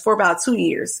friends for about 2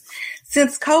 years.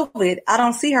 Since COVID, I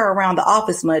don't see her around the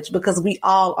office much because we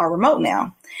all are remote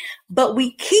now. But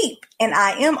we keep, and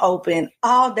I am open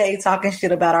all day talking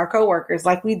shit about our coworkers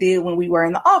like we did when we were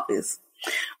in the office.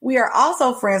 We are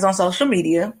also friends on social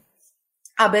media.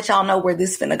 I bet y'all know where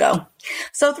this finna go.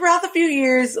 So throughout the few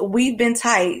years we've been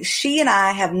tight, she and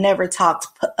I have never talked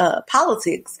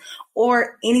politics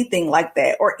or anything like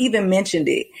that, or even mentioned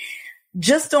it.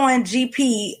 Just on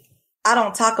GP, I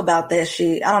don't talk about that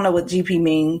shit. I don't know what GP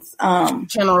means.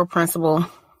 General principle.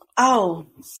 Oh,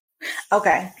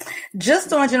 okay.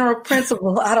 Just on general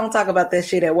principle, I don't talk about that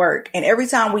shit at work. And every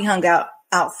time we hung out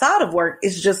outside of work,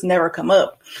 it's just never come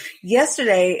up.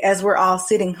 Yesterday, as we're all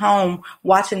sitting home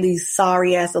watching these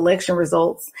sorry ass election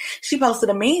results, she posted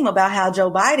a meme about how Joe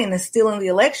Biden is stealing the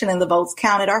election and the votes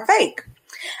counted are fake.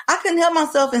 I couldn't help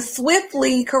myself and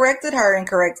swiftly corrected her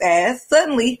incorrect ass.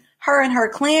 Suddenly, her and her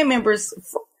clan member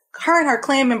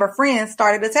friends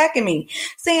started attacking me,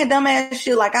 saying dumbass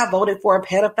shit like I voted for a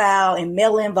pedophile and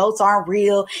mail-in votes aren't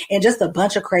real and just a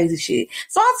bunch of crazy shit.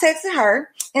 So I texted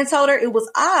her and told her it was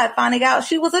odd finding out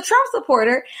she was a Trump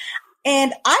supporter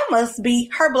and I must be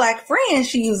her Black friend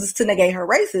she uses to negate her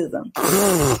racism.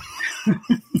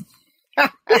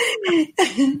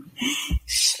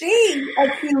 She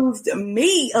accused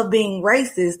me of being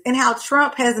racist and how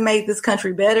Trump has made this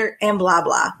country better and blah,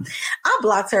 blah. I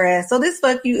blocked her ass. So this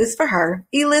fuck you is for her.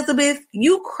 Elizabeth,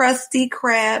 you crusty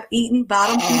crab eating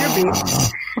bottom feeder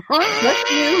bitch. Fuck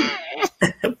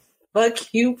you.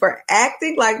 Fuck you for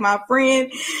acting like my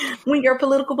friend when your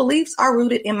political beliefs are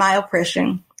rooted in my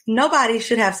oppression. Nobody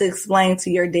should have to explain to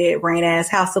your dead brain ass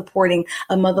how supporting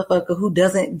a motherfucker who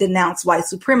doesn't denounce white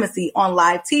supremacy on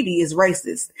live TV is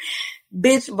racist.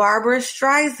 Bitch, Barbara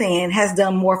Streisand has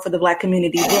done more for the Black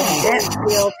community than that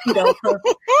real pedo.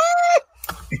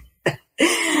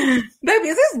 Baby, Baby,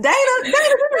 is this Dana? Dana, did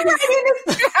you write in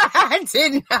this? I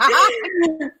did not.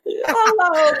 Hello,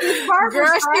 it's Barbara.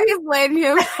 Girl, she's letting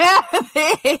him have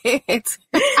it.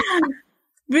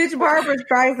 Bitch, Barbara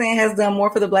Streisand has done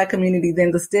more for the black community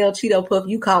than the stale Cheeto Puff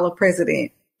you call a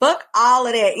president. Fuck all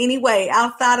of that. Anyway,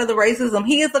 outside of the racism,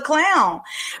 he is a clown.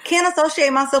 Can't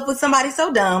associate myself with somebody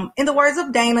so dumb. In the words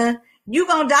of Dana, you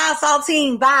gonna die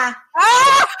saltine. Bye.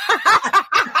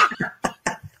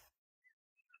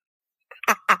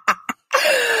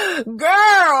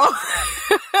 Girl,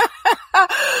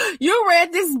 you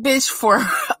read this bitch for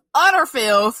utter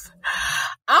filth.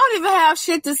 I don't even have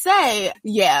shit to say.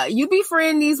 Yeah, you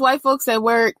befriend these white folks at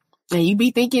work and you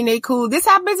be thinking they cool. This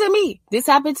happened to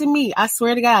me. I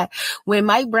swear to God. When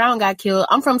Mike Brown got killed,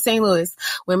 I'm from St. Louis.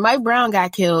 When Mike Brown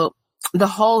got killed, the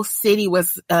whole city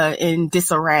was in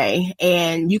disarray,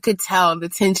 and you could tell the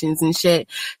tensions and shit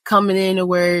coming into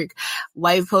work.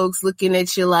 White folks looking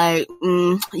at you like,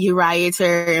 you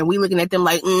rioter, and we looking at them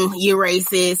like, you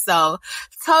racist. So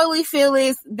totally feel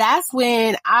it. That's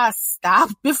when I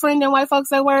stopped befriending white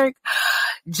folks at work,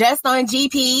 just on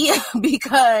GP,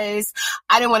 because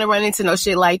I didn't want to run into no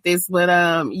shit like this.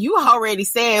 But you already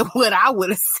said what I would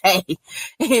have said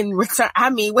in return. I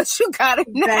mean, what you gotta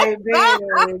know,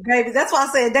 baby. That's why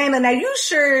I said, Dana, now you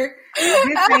sure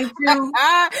this ain't you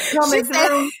coming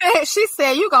through? She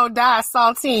said, you gonna die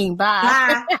saltine.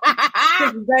 Bye.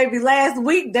 Baby, last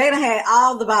week, Dana had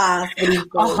all the buys.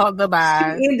 All the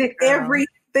buys. She ended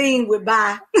everything with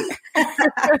bye.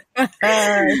 Shout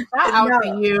out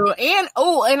to you. And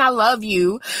I love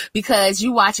you because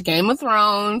you watch Game of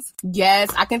Thrones.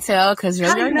 Yes, I can tell because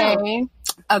you're your name.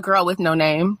 A girl with no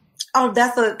name. Oh,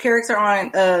 that's a character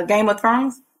on Game of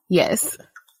Thrones? Yes.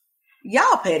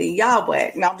 Y'all petty. Y'all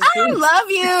whack. No, I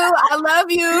love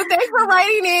you. Thanks for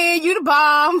writing in. You the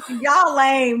bomb. Y'all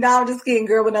lame. No, I'm just kidding.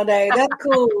 Girl with no name. That's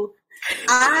cool.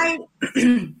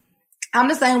 I'm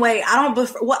the same way. I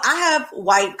have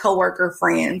white coworker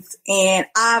friends, and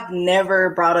I've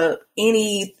never brought up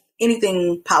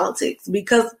anything politics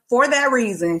because for that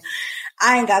reason,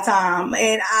 I ain't got time,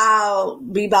 and I'll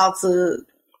be about to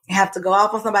have to go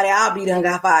off on somebody. I'll be done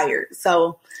got fired.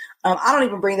 So I don't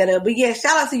even bring that up. But yeah,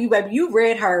 shout out to you, baby. You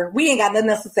read her. We ain't got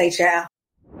nothing else to say, child.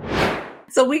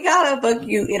 So we got a fuck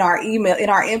you in our email, in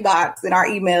our inbox, in our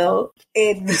email.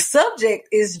 And the subject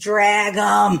is drag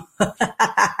 'em.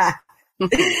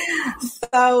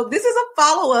 So this is a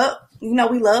follow-up. You know,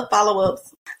 we love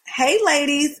follow-ups. Hey,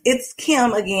 ladies, it's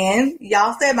Kim again.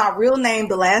 Y'all said my real name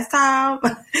the last time.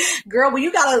 Girl, well,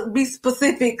 you got to be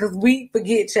specific because we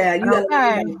forget, child. You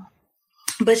gotta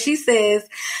But she says,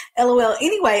 LOL,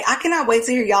 anyway, I cannot wait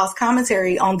to hear y'all's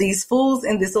commentary on these fools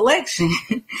in this election.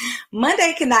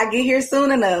 Monday cannot get here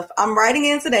soon enough. I'm writing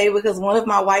in today because one of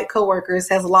my white coworkers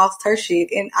has lost her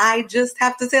shit, and I just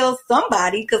have to tell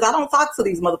somebody because I don't talk to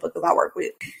these motherfuckers I work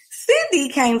with. Cindy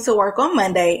came to work on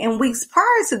Monday, and weeks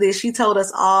prior to this, she told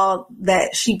us all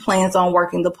that she plans on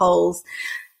working the polls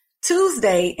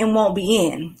Tuesday and won't be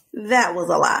in. That was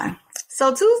a lie.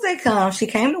 So Tuesday comes, she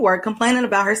came to work complaining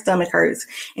about her stomach hurts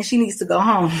and she needs to go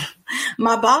home.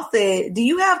 My boss said, do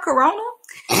you have corona?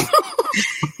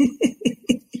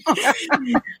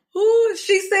 Ooh,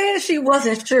 she said she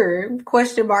wasn't sure.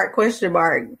 Question mark.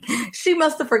 She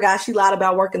must have forgot she lied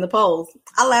about working the polls.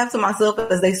 I laughed to myself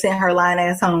as they sent her lying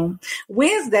ass home.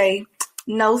 Wednesday,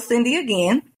 no Cindy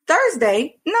again.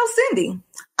 Thursday, no Cindy.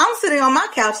 I'm sitting on my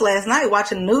couch last night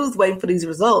watching the news waiting for these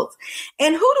results.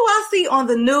 And who do I see on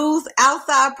the news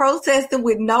outside protesting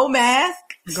with no mask?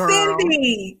 Girl,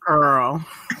 Cindy. Girl.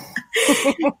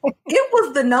 It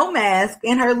was the no mask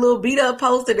and her little beat up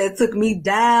poster that took me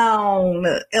down,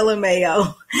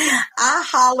 LMAO. I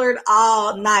hollered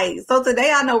all night. So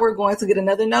today I know we're going to get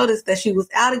another notice that she was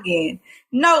out again.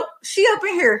 Nope, she up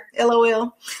in here,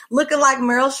 LOL. Looking like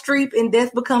Meryl Streep in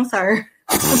Death Becomes Her.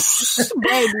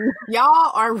 Baby,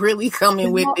 y'all are really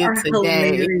coming with it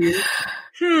today.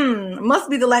 Must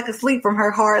be the lack of sleep from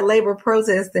her hard labor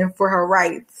protesting for her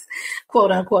rights,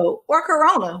 quote unquote, or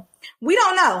corona. We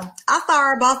don't know. I saw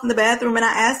our boss in the bathroom and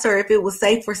I asked her if it was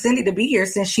safe for Cindy to be here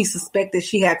since she suspected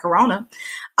she had corona.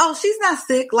 Oh, she's not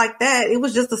sick like that. It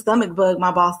was just a stomach bug,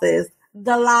 my boss says.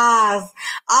 The lies.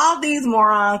 All these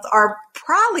morons are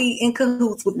probably in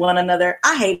cahoots with one another.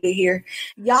 I hate it here.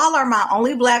 Y'all are my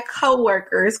only black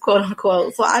coworkers, quote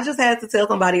unquote. So I just had to tell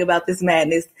somebody about this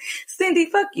madness. Cindy,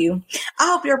 fuck you. I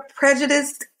hope your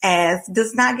prejudiced ass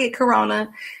does not get corona.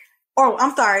 Oh,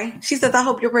 I'm sorry. She says, I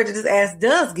hope your prejudiced ass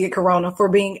does get corona for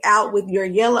being out with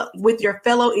your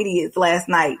fellow idiots last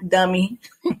night, dummy.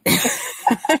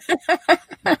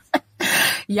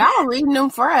 Y'all reading them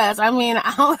for us. I mean,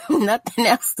 I don't have nothing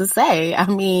else to say. I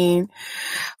mean,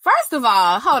 first of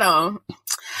all, hold on.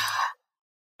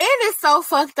 It is so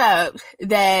fucked up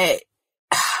that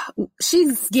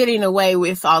she's getting away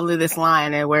with all of this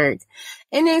lying at work.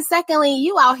 And then secondly,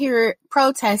 you out here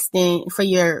protesting for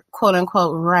your quote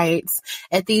unquote rights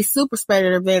at these super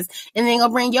spreader events, and then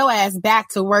gonna bring your ass back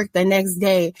to work the next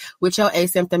day with your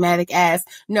asymptomatic ass.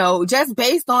 No, just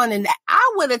based on, and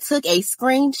I would have took a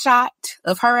screenshot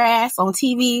of her ass on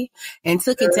TV and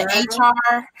took it to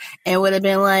HR and would have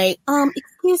been like,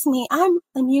 excuse me, I'm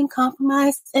immune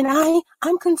compromised and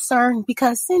I'm concerned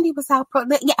because Cindy was out.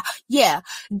 Yeah.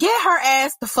 Get her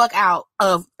ass the fuck out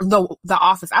of the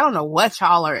office. I don't know what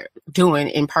y'all are doing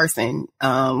in person,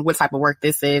 what type of work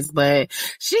this is, but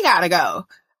she gotta go.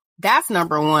 That's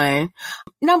number one.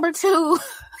 Number two,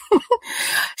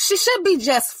 she should be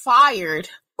just fired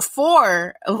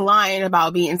for lying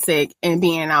about being sick and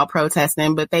being out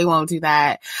protesting, but they won't do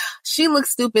that. She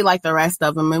looks stupid like the rest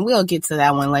of them, and we'll get to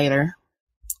that one later.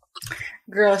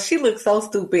 Girl, she looked so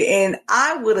stupid. And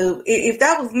I would have, if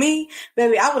that was me,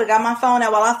 baby, I would have got my phone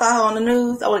out while I saw her on the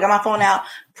news. I would have got my phone out,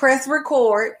 press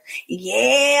record.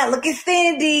 Yeah, look at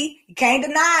Cindy. You can't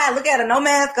deny it. Look at her, no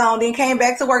mask on. Then came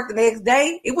back to work the next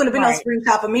day. It wouldn't have been no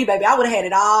screenshot for me, baby. I would have had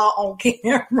it all on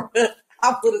camera.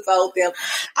 I would have told them.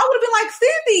 I would have been like,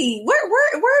 Cindy, where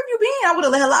have you been? I would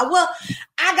have let her lie. Well,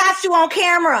 I got you on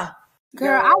camera.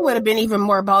 Girl, I would have been even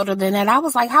more bolder than that. I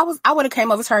was like, I would have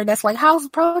came over to her desk like, how's the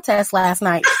protest last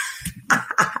night?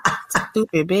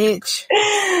 Stupid bitch.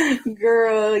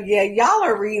 Girl, yeah, y'all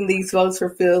are reading these votes for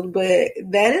Phil, but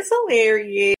that is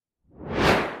hilarious.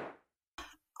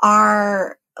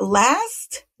 Our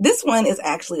last, this one is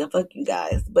actually a fuck you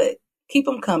guys, but keep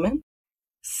them coming.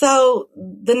 So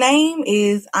the name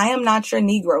is I Am Not Your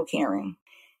Negro Karen.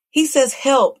 He says,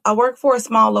 help, I work for a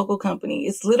small local company.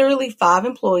 It's literally 5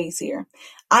 employees here.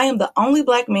 I am the only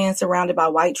black man surrounded by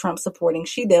white Trump supporting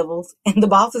she-devils, and the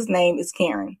boss's name is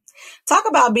Karen. Talk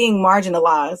about being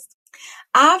marginalized.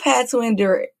 I've had to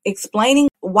endure explaining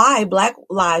why Black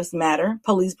Lives Matter,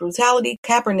 police brutality,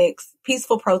 Kaepernick's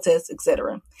peaceful protests,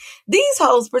 etc. These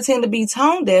hoes pretend to be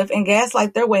tone deaf and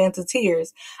gaslight their way into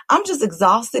tears. I'm just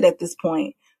exhausted at this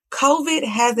point. COVID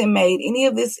hasn't made any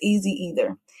of this easy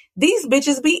either. These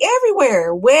bitches be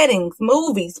everywhere. Weddings,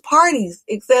 movies, parties,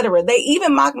 etc. They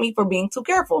even mock me for being too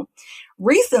careful.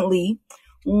 Recently,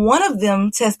 one of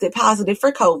them tested positive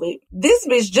for COVID. This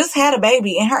bitch just had a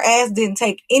baby and her ass didn't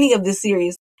take any of this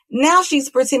serious. Now she's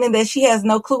pretending that she has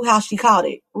no clue how she caught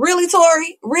it. Really,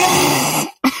 Tori? Really?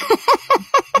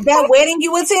 That wedding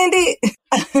you attended?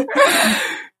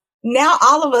 Now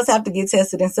all of us have to get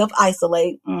tested and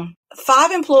self-isolate.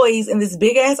 5 employees in this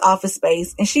big-ass office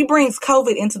space, and she brings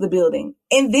COVID into the building.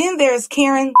 And then there's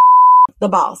Karen, the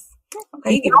boss.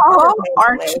 Okay, you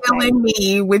are killing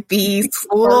me with these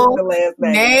full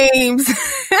names.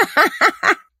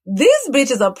 This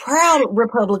bitch is a proud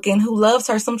Republican who loves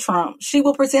her some Trump. She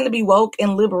will pretend to be woke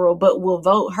and liberal, but will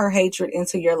vote her hatred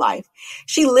into your life.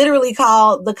 She literally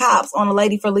called the cops on a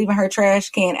lady for leaving her trash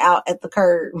can out at the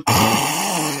curb.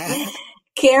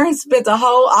 Karen spent a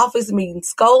whole office meeting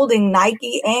scolding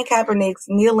Nike and Kaepernick's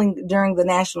kneeling during the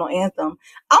national anthem.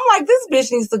 I'm like, this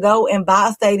bitch needs to go and buy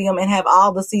a stadium and have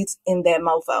all the seats in that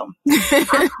mofo.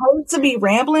 I hate to be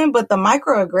rambling, but the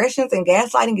microaggressions and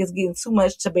gaslighting is getting too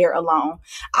much to bear alone.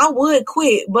 I would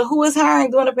quit, but who is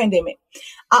hiring during the pandemic?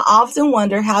 I often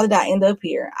wonder, how did I end up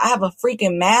here? I have a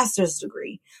freaking master's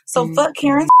degree. So fuck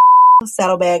Karen's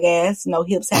saddlebag ass, no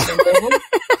hips having devil.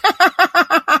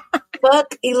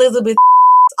 Fuck Elizabeth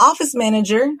office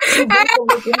manager, Chewbacca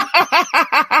looking.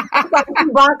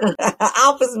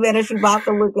 Office manager,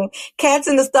 Chewbacca looking. Cats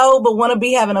in the stove, but want to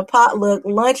be having a potluck.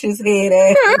 Lunches head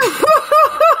ass.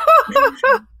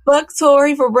 Fuck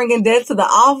Tori for bringing death to the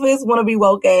office. Want to be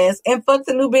woke ass. And fuck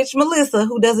the new bitch Melissa,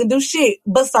 who doesn't do shit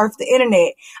but surf the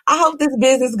internet. I hope this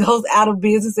business goes out of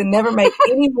business and never make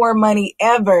any more money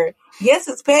ever. Yes,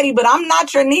 it's petty, but I'm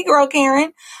not your Negro,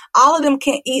 Karen. All of them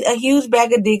can eat a huge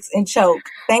bag of dicks and choke.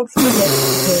 Thanks for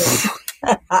listening.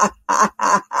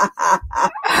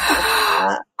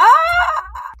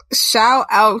 Shout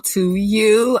out to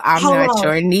you. I'm not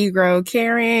your Negro,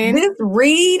 Karen. This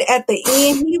Reed at the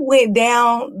end, he went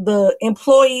down the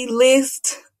employee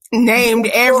list. Named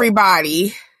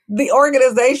everybody. The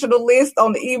organizational list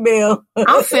on the email.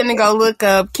 I'm finna go look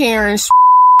up Karen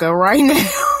right now.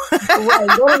 Right,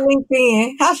 go to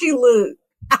LinkedIn. How she look?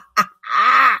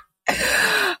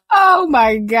 Oh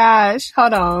my gosh.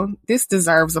 Hold on. This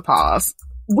deserves a pause.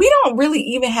 We don't really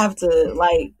even have to,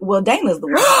 like, well, Dana's the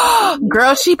one.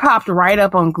 Girl, she popped right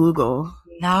up on Google.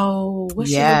 No. What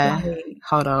she look like?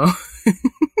 Hold on.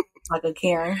 like a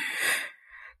Karen.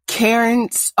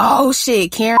 Karen's, oh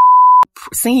shit, Karen,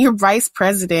 senior vice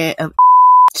president of,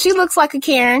 she looks like a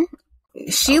Karen.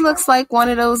 She looks like one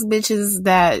of those bitches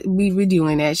that we be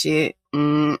doing that shit.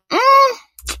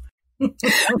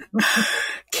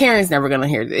 Karen's never gonna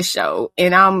hear this show.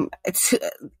 And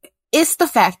it's the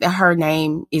fact that her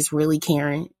name is really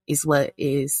Karen is what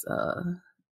is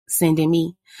sending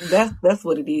me. That's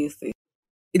what it is.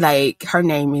 Like, her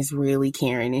name is really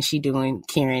Karen and she doing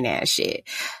Karen ass shit.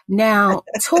 Now,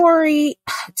 Tori,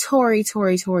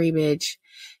 bitch.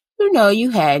 You know you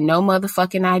had no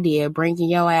motherfucking idea bringing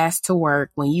your ass to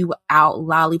work when you out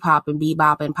lollipopping,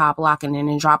 bebopping, pop locking, and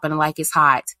then dropping it like it's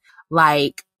hot.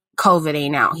 Like, COVID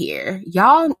ain't out here.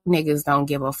 Y'all niggas don't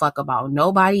give a fuck about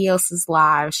nobody else's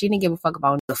lives. She didn't give a fuck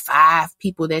about the 5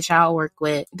 people that y'all work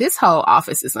with. This whole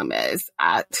office is a mess.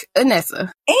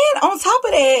 Anessa. And on top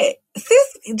of that,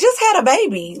 sis just had a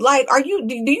baby. Like, do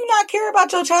you not care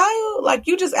about your child? Like,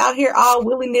 you just out here all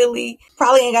willy-nilly,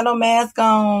 probably ain't got no mask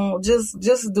on, just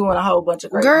doing a whole bunch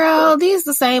of crazy Girl, stuff. these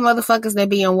the same motherfuckers that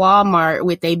be in Walmart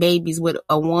with their babies with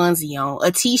a onesie on,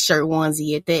 a t-shirt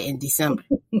onesie at that in December.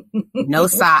 No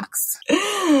socks.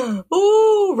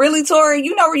 Ooh, really, Tori?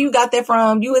 You know where you got that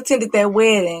from. You attended that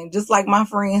wedding, just like my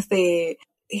friend said.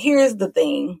 Here's the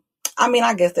thing. I mean,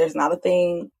 I guess there's not a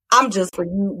thing. I'm just for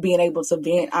you being able to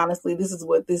vent. Honestly, this is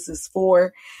what this is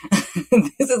for.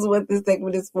 This is what this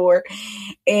segment is for.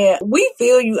 And we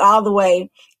feel you all the way.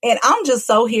 And I'm just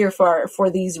so here for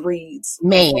these reads.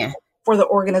 Man. For the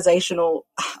organizational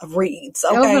reads.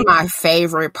 Okay? Those are my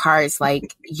favorite parts.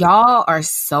 Like, y'all are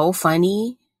so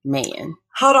funny. Man.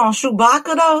 Hold on.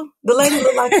 Chewbacca, though? The lady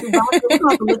look like Chewbacca. We're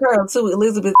going to look her up, too.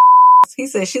 Elizabeth. He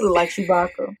said she looked like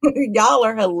Chewbacca. Y'all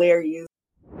are hilarious.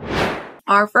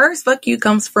 Our first fuck you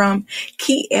comes from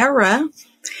Kiera.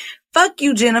 Fuck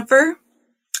you, Jennifer.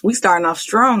 We starting off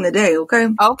strong today, okay?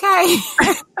 Okay.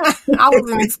 I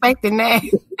wasn't expecting that.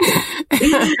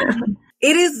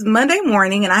 It is Monday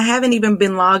morning and I haven't even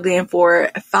been logged in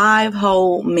for 5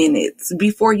 whole minutes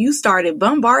before you started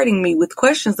bombarding me with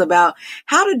questions about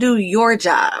how to do your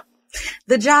job.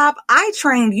 The job I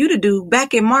trained you to do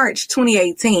back in March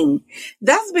 2018.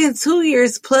 That's been 2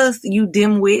 years plus, you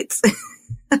dimwits.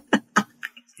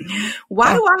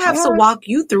 Why do I have to walk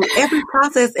you through every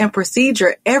process and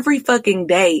procedure every fucking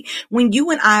day when you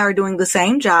and I are doing the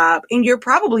same job and you're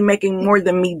probably making more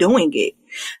than me doing it?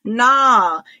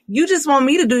 Nah, you just want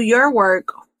me to do your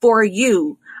work for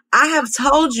you. I have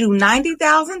told you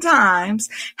 90,000 times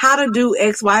how to do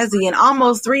XYZ, and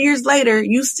almost 3 years later,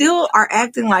 you still are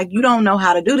acting like you don't know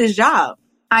how to do this job.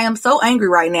 I am so angry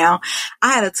right now.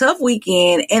 I had a tough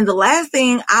weekend, and the last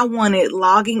thing I wanted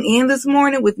logging in this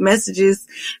morning with messages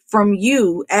from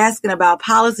you asking about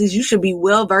policies you should be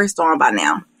well versed on by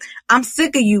now. I'm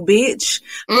sick of you, bitch.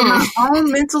 For my own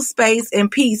mental space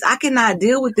and peace, I cannot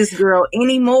deal with this girl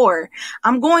anymore.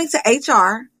 I'm going to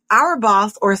HR, our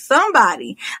boss, or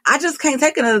somebody. I just can't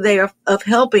take another day of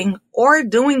helping or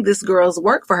doing this girl's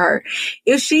work for her.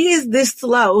 If she is this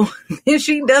slow, then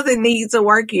she doesn't need to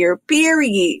work here,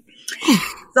 period.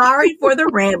 Sorry for the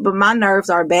rant, but my nerves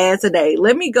are bad today.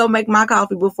 Let me go make my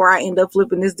coffee before I end up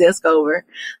flipping this desk over.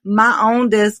 My own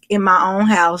desk in my own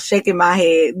house, shaking my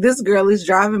head. This girl is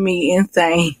driving me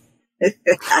insane.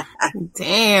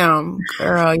 Damn,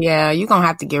 girl, yeah, you gonna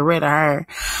have to get rid of her.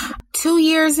 2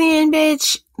 years in,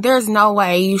 bitch, there's no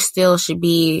way you still should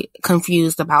be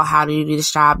confused about how to do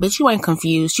this job. Bitch, you ain't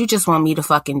confused. You just want me to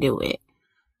fucking do it.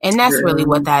 And that's really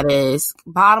what that is.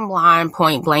 Bottom line,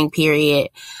 point blank, period.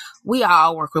 We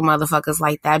all work with motherfuckers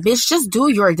like that. Bitch, just do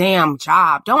your damn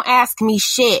job. Don't ask me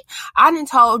shit. I done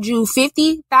told you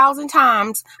 50,000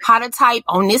 times how to type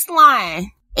on this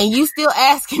line, and you still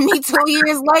asking me 2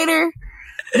 years later?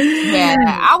 Yeah,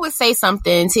 I would say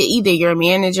something to either your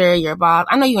manager, your boss.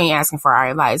 I know you ain't asking for our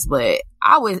advice, but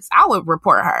I would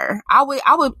report her. I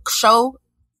would show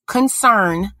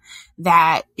concern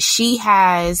that she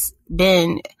has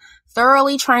been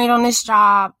thoroughly trained on this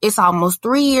job. It's almost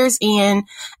 3 years in,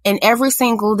 and every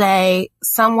single day,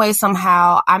 some way,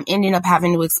 somehow, I'm ending up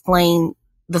having to explain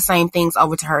the same things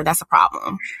over to her. That's a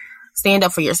problem. Stand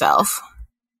up for yourself.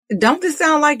 Don't this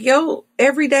sound like yo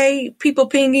everyday people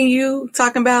pinging you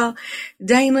talking about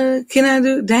Dana? Can I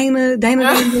do Dana?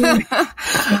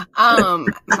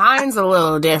 Mine's a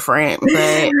little different,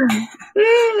 but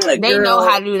they know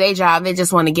how to do their job. They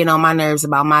just want to get on my nerves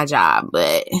about my job,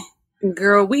 but.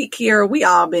 Girl, Kiara, we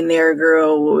all been there,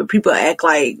 girl. People act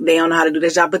like they don't know how to do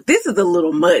their job, but this is a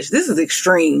little much. This is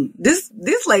extreme. This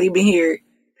lady been here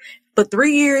for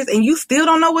 3 years and you still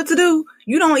don't know what to do.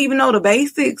 You don't even know the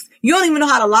basics. You don't even know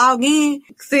how to log in.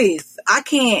 Sis, I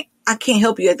can't I can't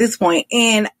help you at this point.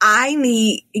 And I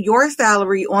need your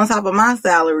salary on top of my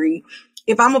salary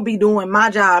if I'm going to be doing my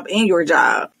job and your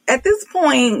job. At this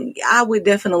point, I would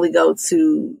definitely go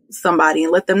to somebody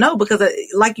and let them know, because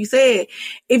like you said,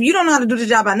 if you don't know how to do the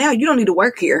job by now, you don't need to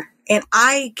work here. And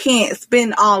I can't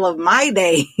spend all of my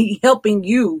day helping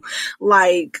you.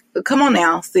 Like, come on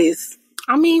now, sis.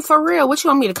 I mean, for real, what you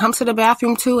want me to come to the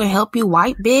bathroom too and help you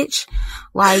wipe, bitch?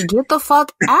 Like, get the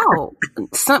fuck out.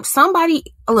 Somebody,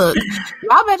 look,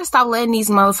 y'all better stop letting these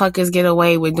motherfuckers get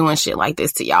away with doing shit like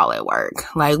this to y'all at work.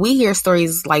 Like, we hear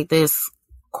stories like this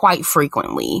quite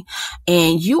frequently.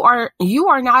 And you are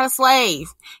not a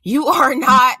slave. You are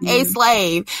not a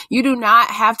slave. You do not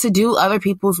have to do other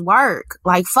people's work.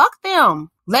 Like, fuck them.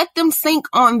 Let them sink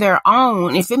on their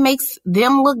own. If it makes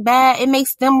them look bad, it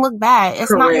makes them look bad.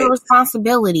 It's not your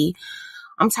responsibility.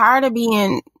 I'm tired of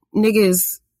being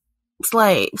niggas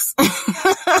slaves.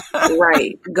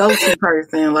 Right. Go-to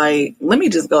person. Like, let me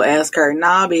just go ask her.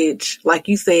 Nah, bitch. Like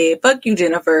you said, fuck you,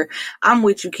 Jennifer. I'm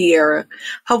with you, Kiara.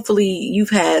 Hopefully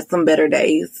you've had some better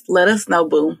days. Let us know,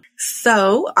 boo.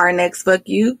 So our next fuck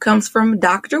you comes from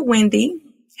Dr. Wendy.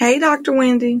 Hey, Dr.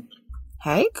 Wendy.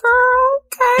 Hey, girl.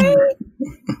 Okay.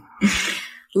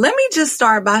 Let me just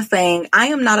start by saying I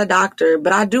am not a doctor,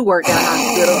 but I do work at a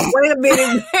hospital. Wait a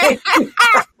minute.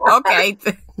 Okay.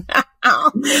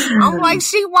 I'm like,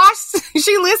 she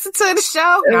listened to the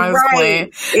show. No,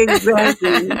 right.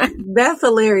 Exactly. That's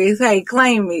hilarious. Hey,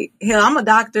 claim me. Hell, I'm a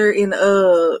doctor in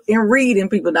reading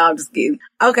people. No, I'm just kidding.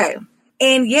 Okay.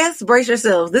 And yes, brace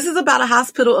yourselves. This is about a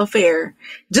hospital affair.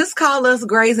 Just call us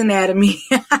Grey's Anatomy.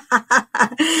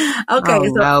 Okay,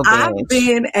 I've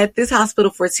been at this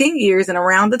hospital for 10 years, and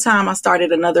around the time I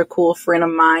started, another cool friend of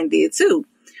mine did too.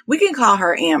 We can call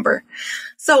her Amber.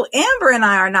 So Amber and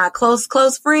I are not close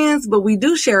friends, but we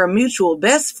do share a mutual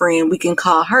best friend. We can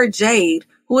call her Jade,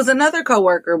 who is another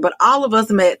coworker, but all of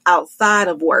us met outside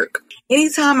of work.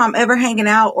 Anytime I'm ever hanging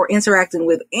out or interacting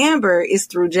with Amber is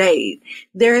through Jade.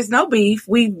 There is no beef.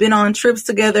 We've been on trips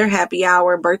together, happy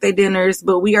hour, birthday dinners,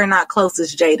 but we are not close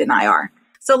as Jade and I are.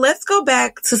 So let's go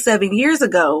back to 7 years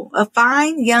ago. A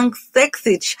fine, young,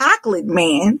 sexy chocolate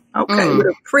man, with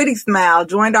a pretty smile,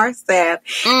 joined our staff,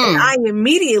 and I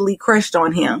immediately crushed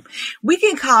on him. We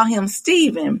can call him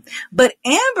Steven, but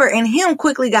Amber and him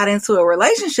quickly got into a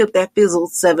relationship that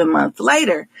fizzled 7 months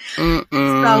later.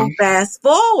 So fast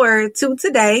forward to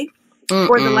today.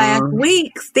 For the last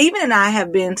week, Steven and I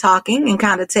have been talking and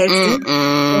kind of texting,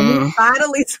 and he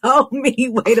finally told me,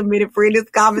 wait a minute, for this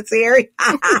commentary.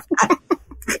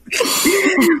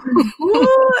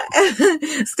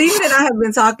 Steven and I have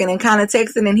been talking and kind of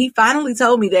texting, and he finally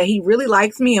told me that he really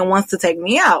likes me and wants to take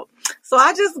me out. So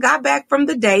I just got back from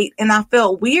the date and I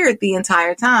felt weird the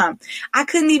entire time. I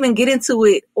couldn't even get into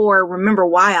it or remember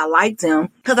why I liked him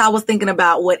because I was thinking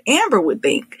about what Amber would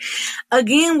think.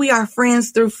 Again, we are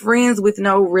friends through friends with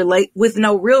no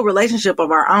real relationship of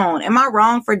our own. Am I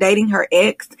wrong for dating her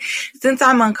ex? Since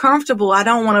I'm uncomfortable, I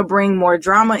don't want to bring more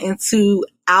drama into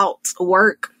our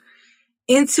work,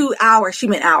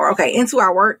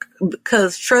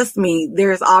 because trust me,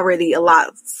 there's already a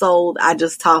lot sold. I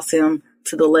just toss him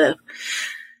to the left.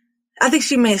 I think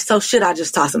she meant, so should I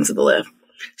just toss him to the left?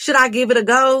 Should I give it a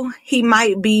go? He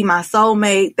might be my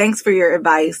soulmate. Thanks for your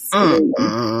advice.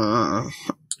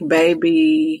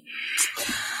 Baby,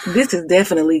 this is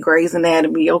definitely Grey's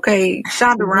Anatomy, okay?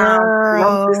 Shonda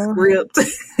Rhimes wrote the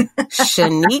script.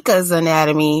 Shanika's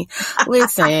Anatomy.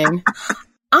 Listen,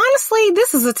 honestly,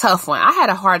 this is a tough one. I had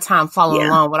a hard time following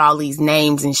along with all these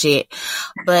names and shit.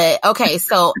 But, okay,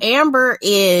 so Amber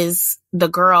is the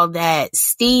girl that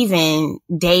Steven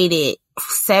dated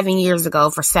 7 years ago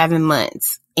for 7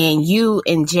 months. And you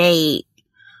and Jade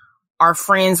are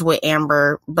friends with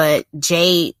Amber, but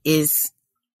Jade is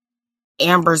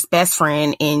Amber's best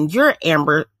friend and you're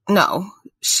Amber. No,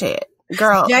 shit.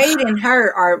 Girl. Jade and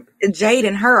her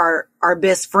are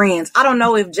best friends. I don't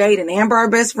know if Jade and Amber are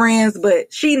best friends,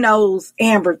 but she knows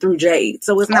Amber through Jade.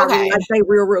 So it's not really like they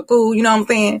real cool. You know what I'm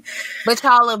saying? But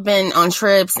y'all have been on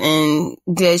trips and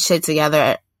did shit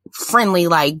together, friendly,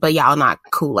 like, but y'all not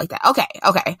cool like that. Okay.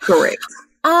 Correct.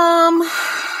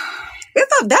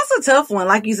 That's a tough one.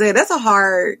 Like you said, that's a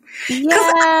hard.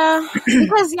 Yeah.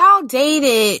 Because y'all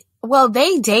dated,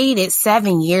 they dated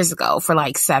 7 years ago for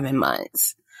like 7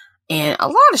 months. And a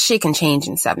lot of shit can change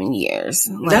in 7 years.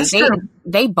 Like, that's true.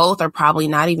 They both are probably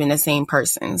not even the same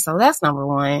person. So that's number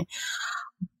one.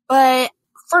 But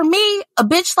for me, a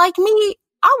bitch like me,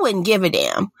 I wouldn't give a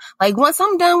damn. Like, once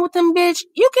I'm done with him, bitch,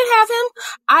 you can have him.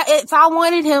 If I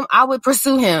wanted him, I would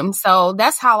pursue him. So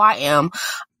that's how I am.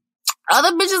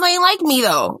 Other bitches ain't like me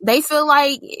though. They feel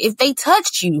like if they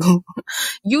touched you,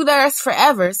 you theirs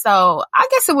forever. So I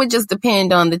guess it would just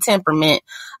depend on the temperament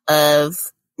of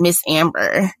Miss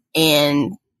Amber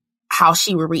and how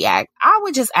she would react. I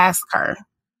would just ask her,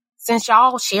 since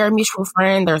y'all share a mutual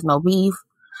friend, there's no beef.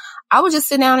 I would just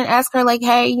sit down and ask her like,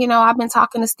 hey, you know, I've been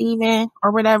talking to Steven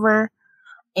or whatever,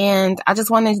 and I just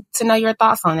wanted to know your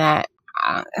thoughts on that.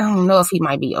 I don't know if he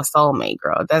might be your soulmate,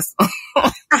 girl. That's girl,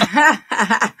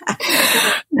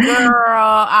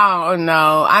 I don't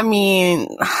know. I mean,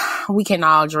 we can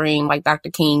all dream like Dr.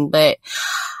 King, but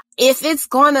if it's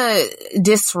gonna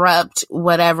disrupt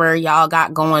whatever y'all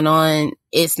got going on,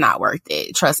 it's not worth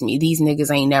it. Trust me, these niggas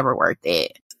ain't never worth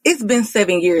it. It's been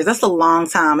 7 years. That's a long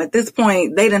time. At this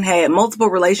point, they done had multiple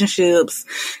relationships.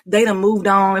 They done moved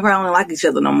on. They probably don't like each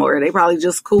other no more. They probably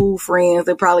just cool friends.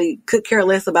 They probably could care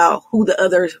less about who the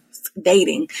other's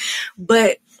dating.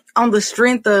 But on the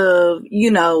strength of,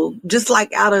 you know, just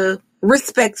like out of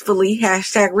respectfully,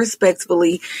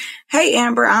 #respectfully, hey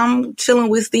Amber, I'm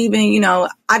chilling with Steven, you know,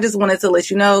 I just wanted to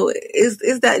let you know, is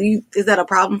that a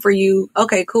problem for you?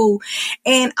 Okay, cool.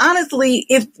 And honestly,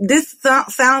 if this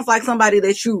sounds like somebody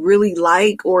that you really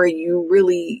like, or if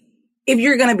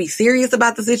you're going to be serious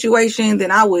about the situation,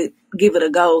 then I would give it a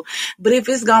go. But if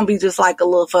it's going to be just like a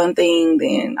little fun thing,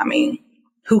 then I mean,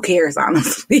 who cares,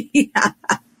 honestly?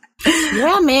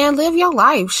 Yeah, man, live your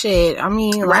life. Shit. I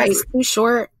mean, Right. life's too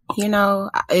short. You know,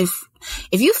 if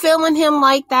you feeling him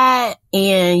like that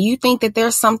and you think that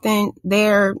there's something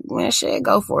there, man, shit,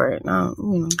 go for it. No,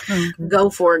 Go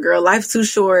for it, girl. Life's too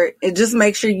short. And just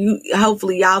make sure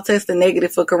hopefully y'all tested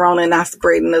negative for corona and not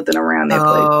spreading nothing around that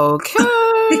place.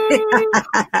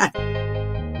 Okay.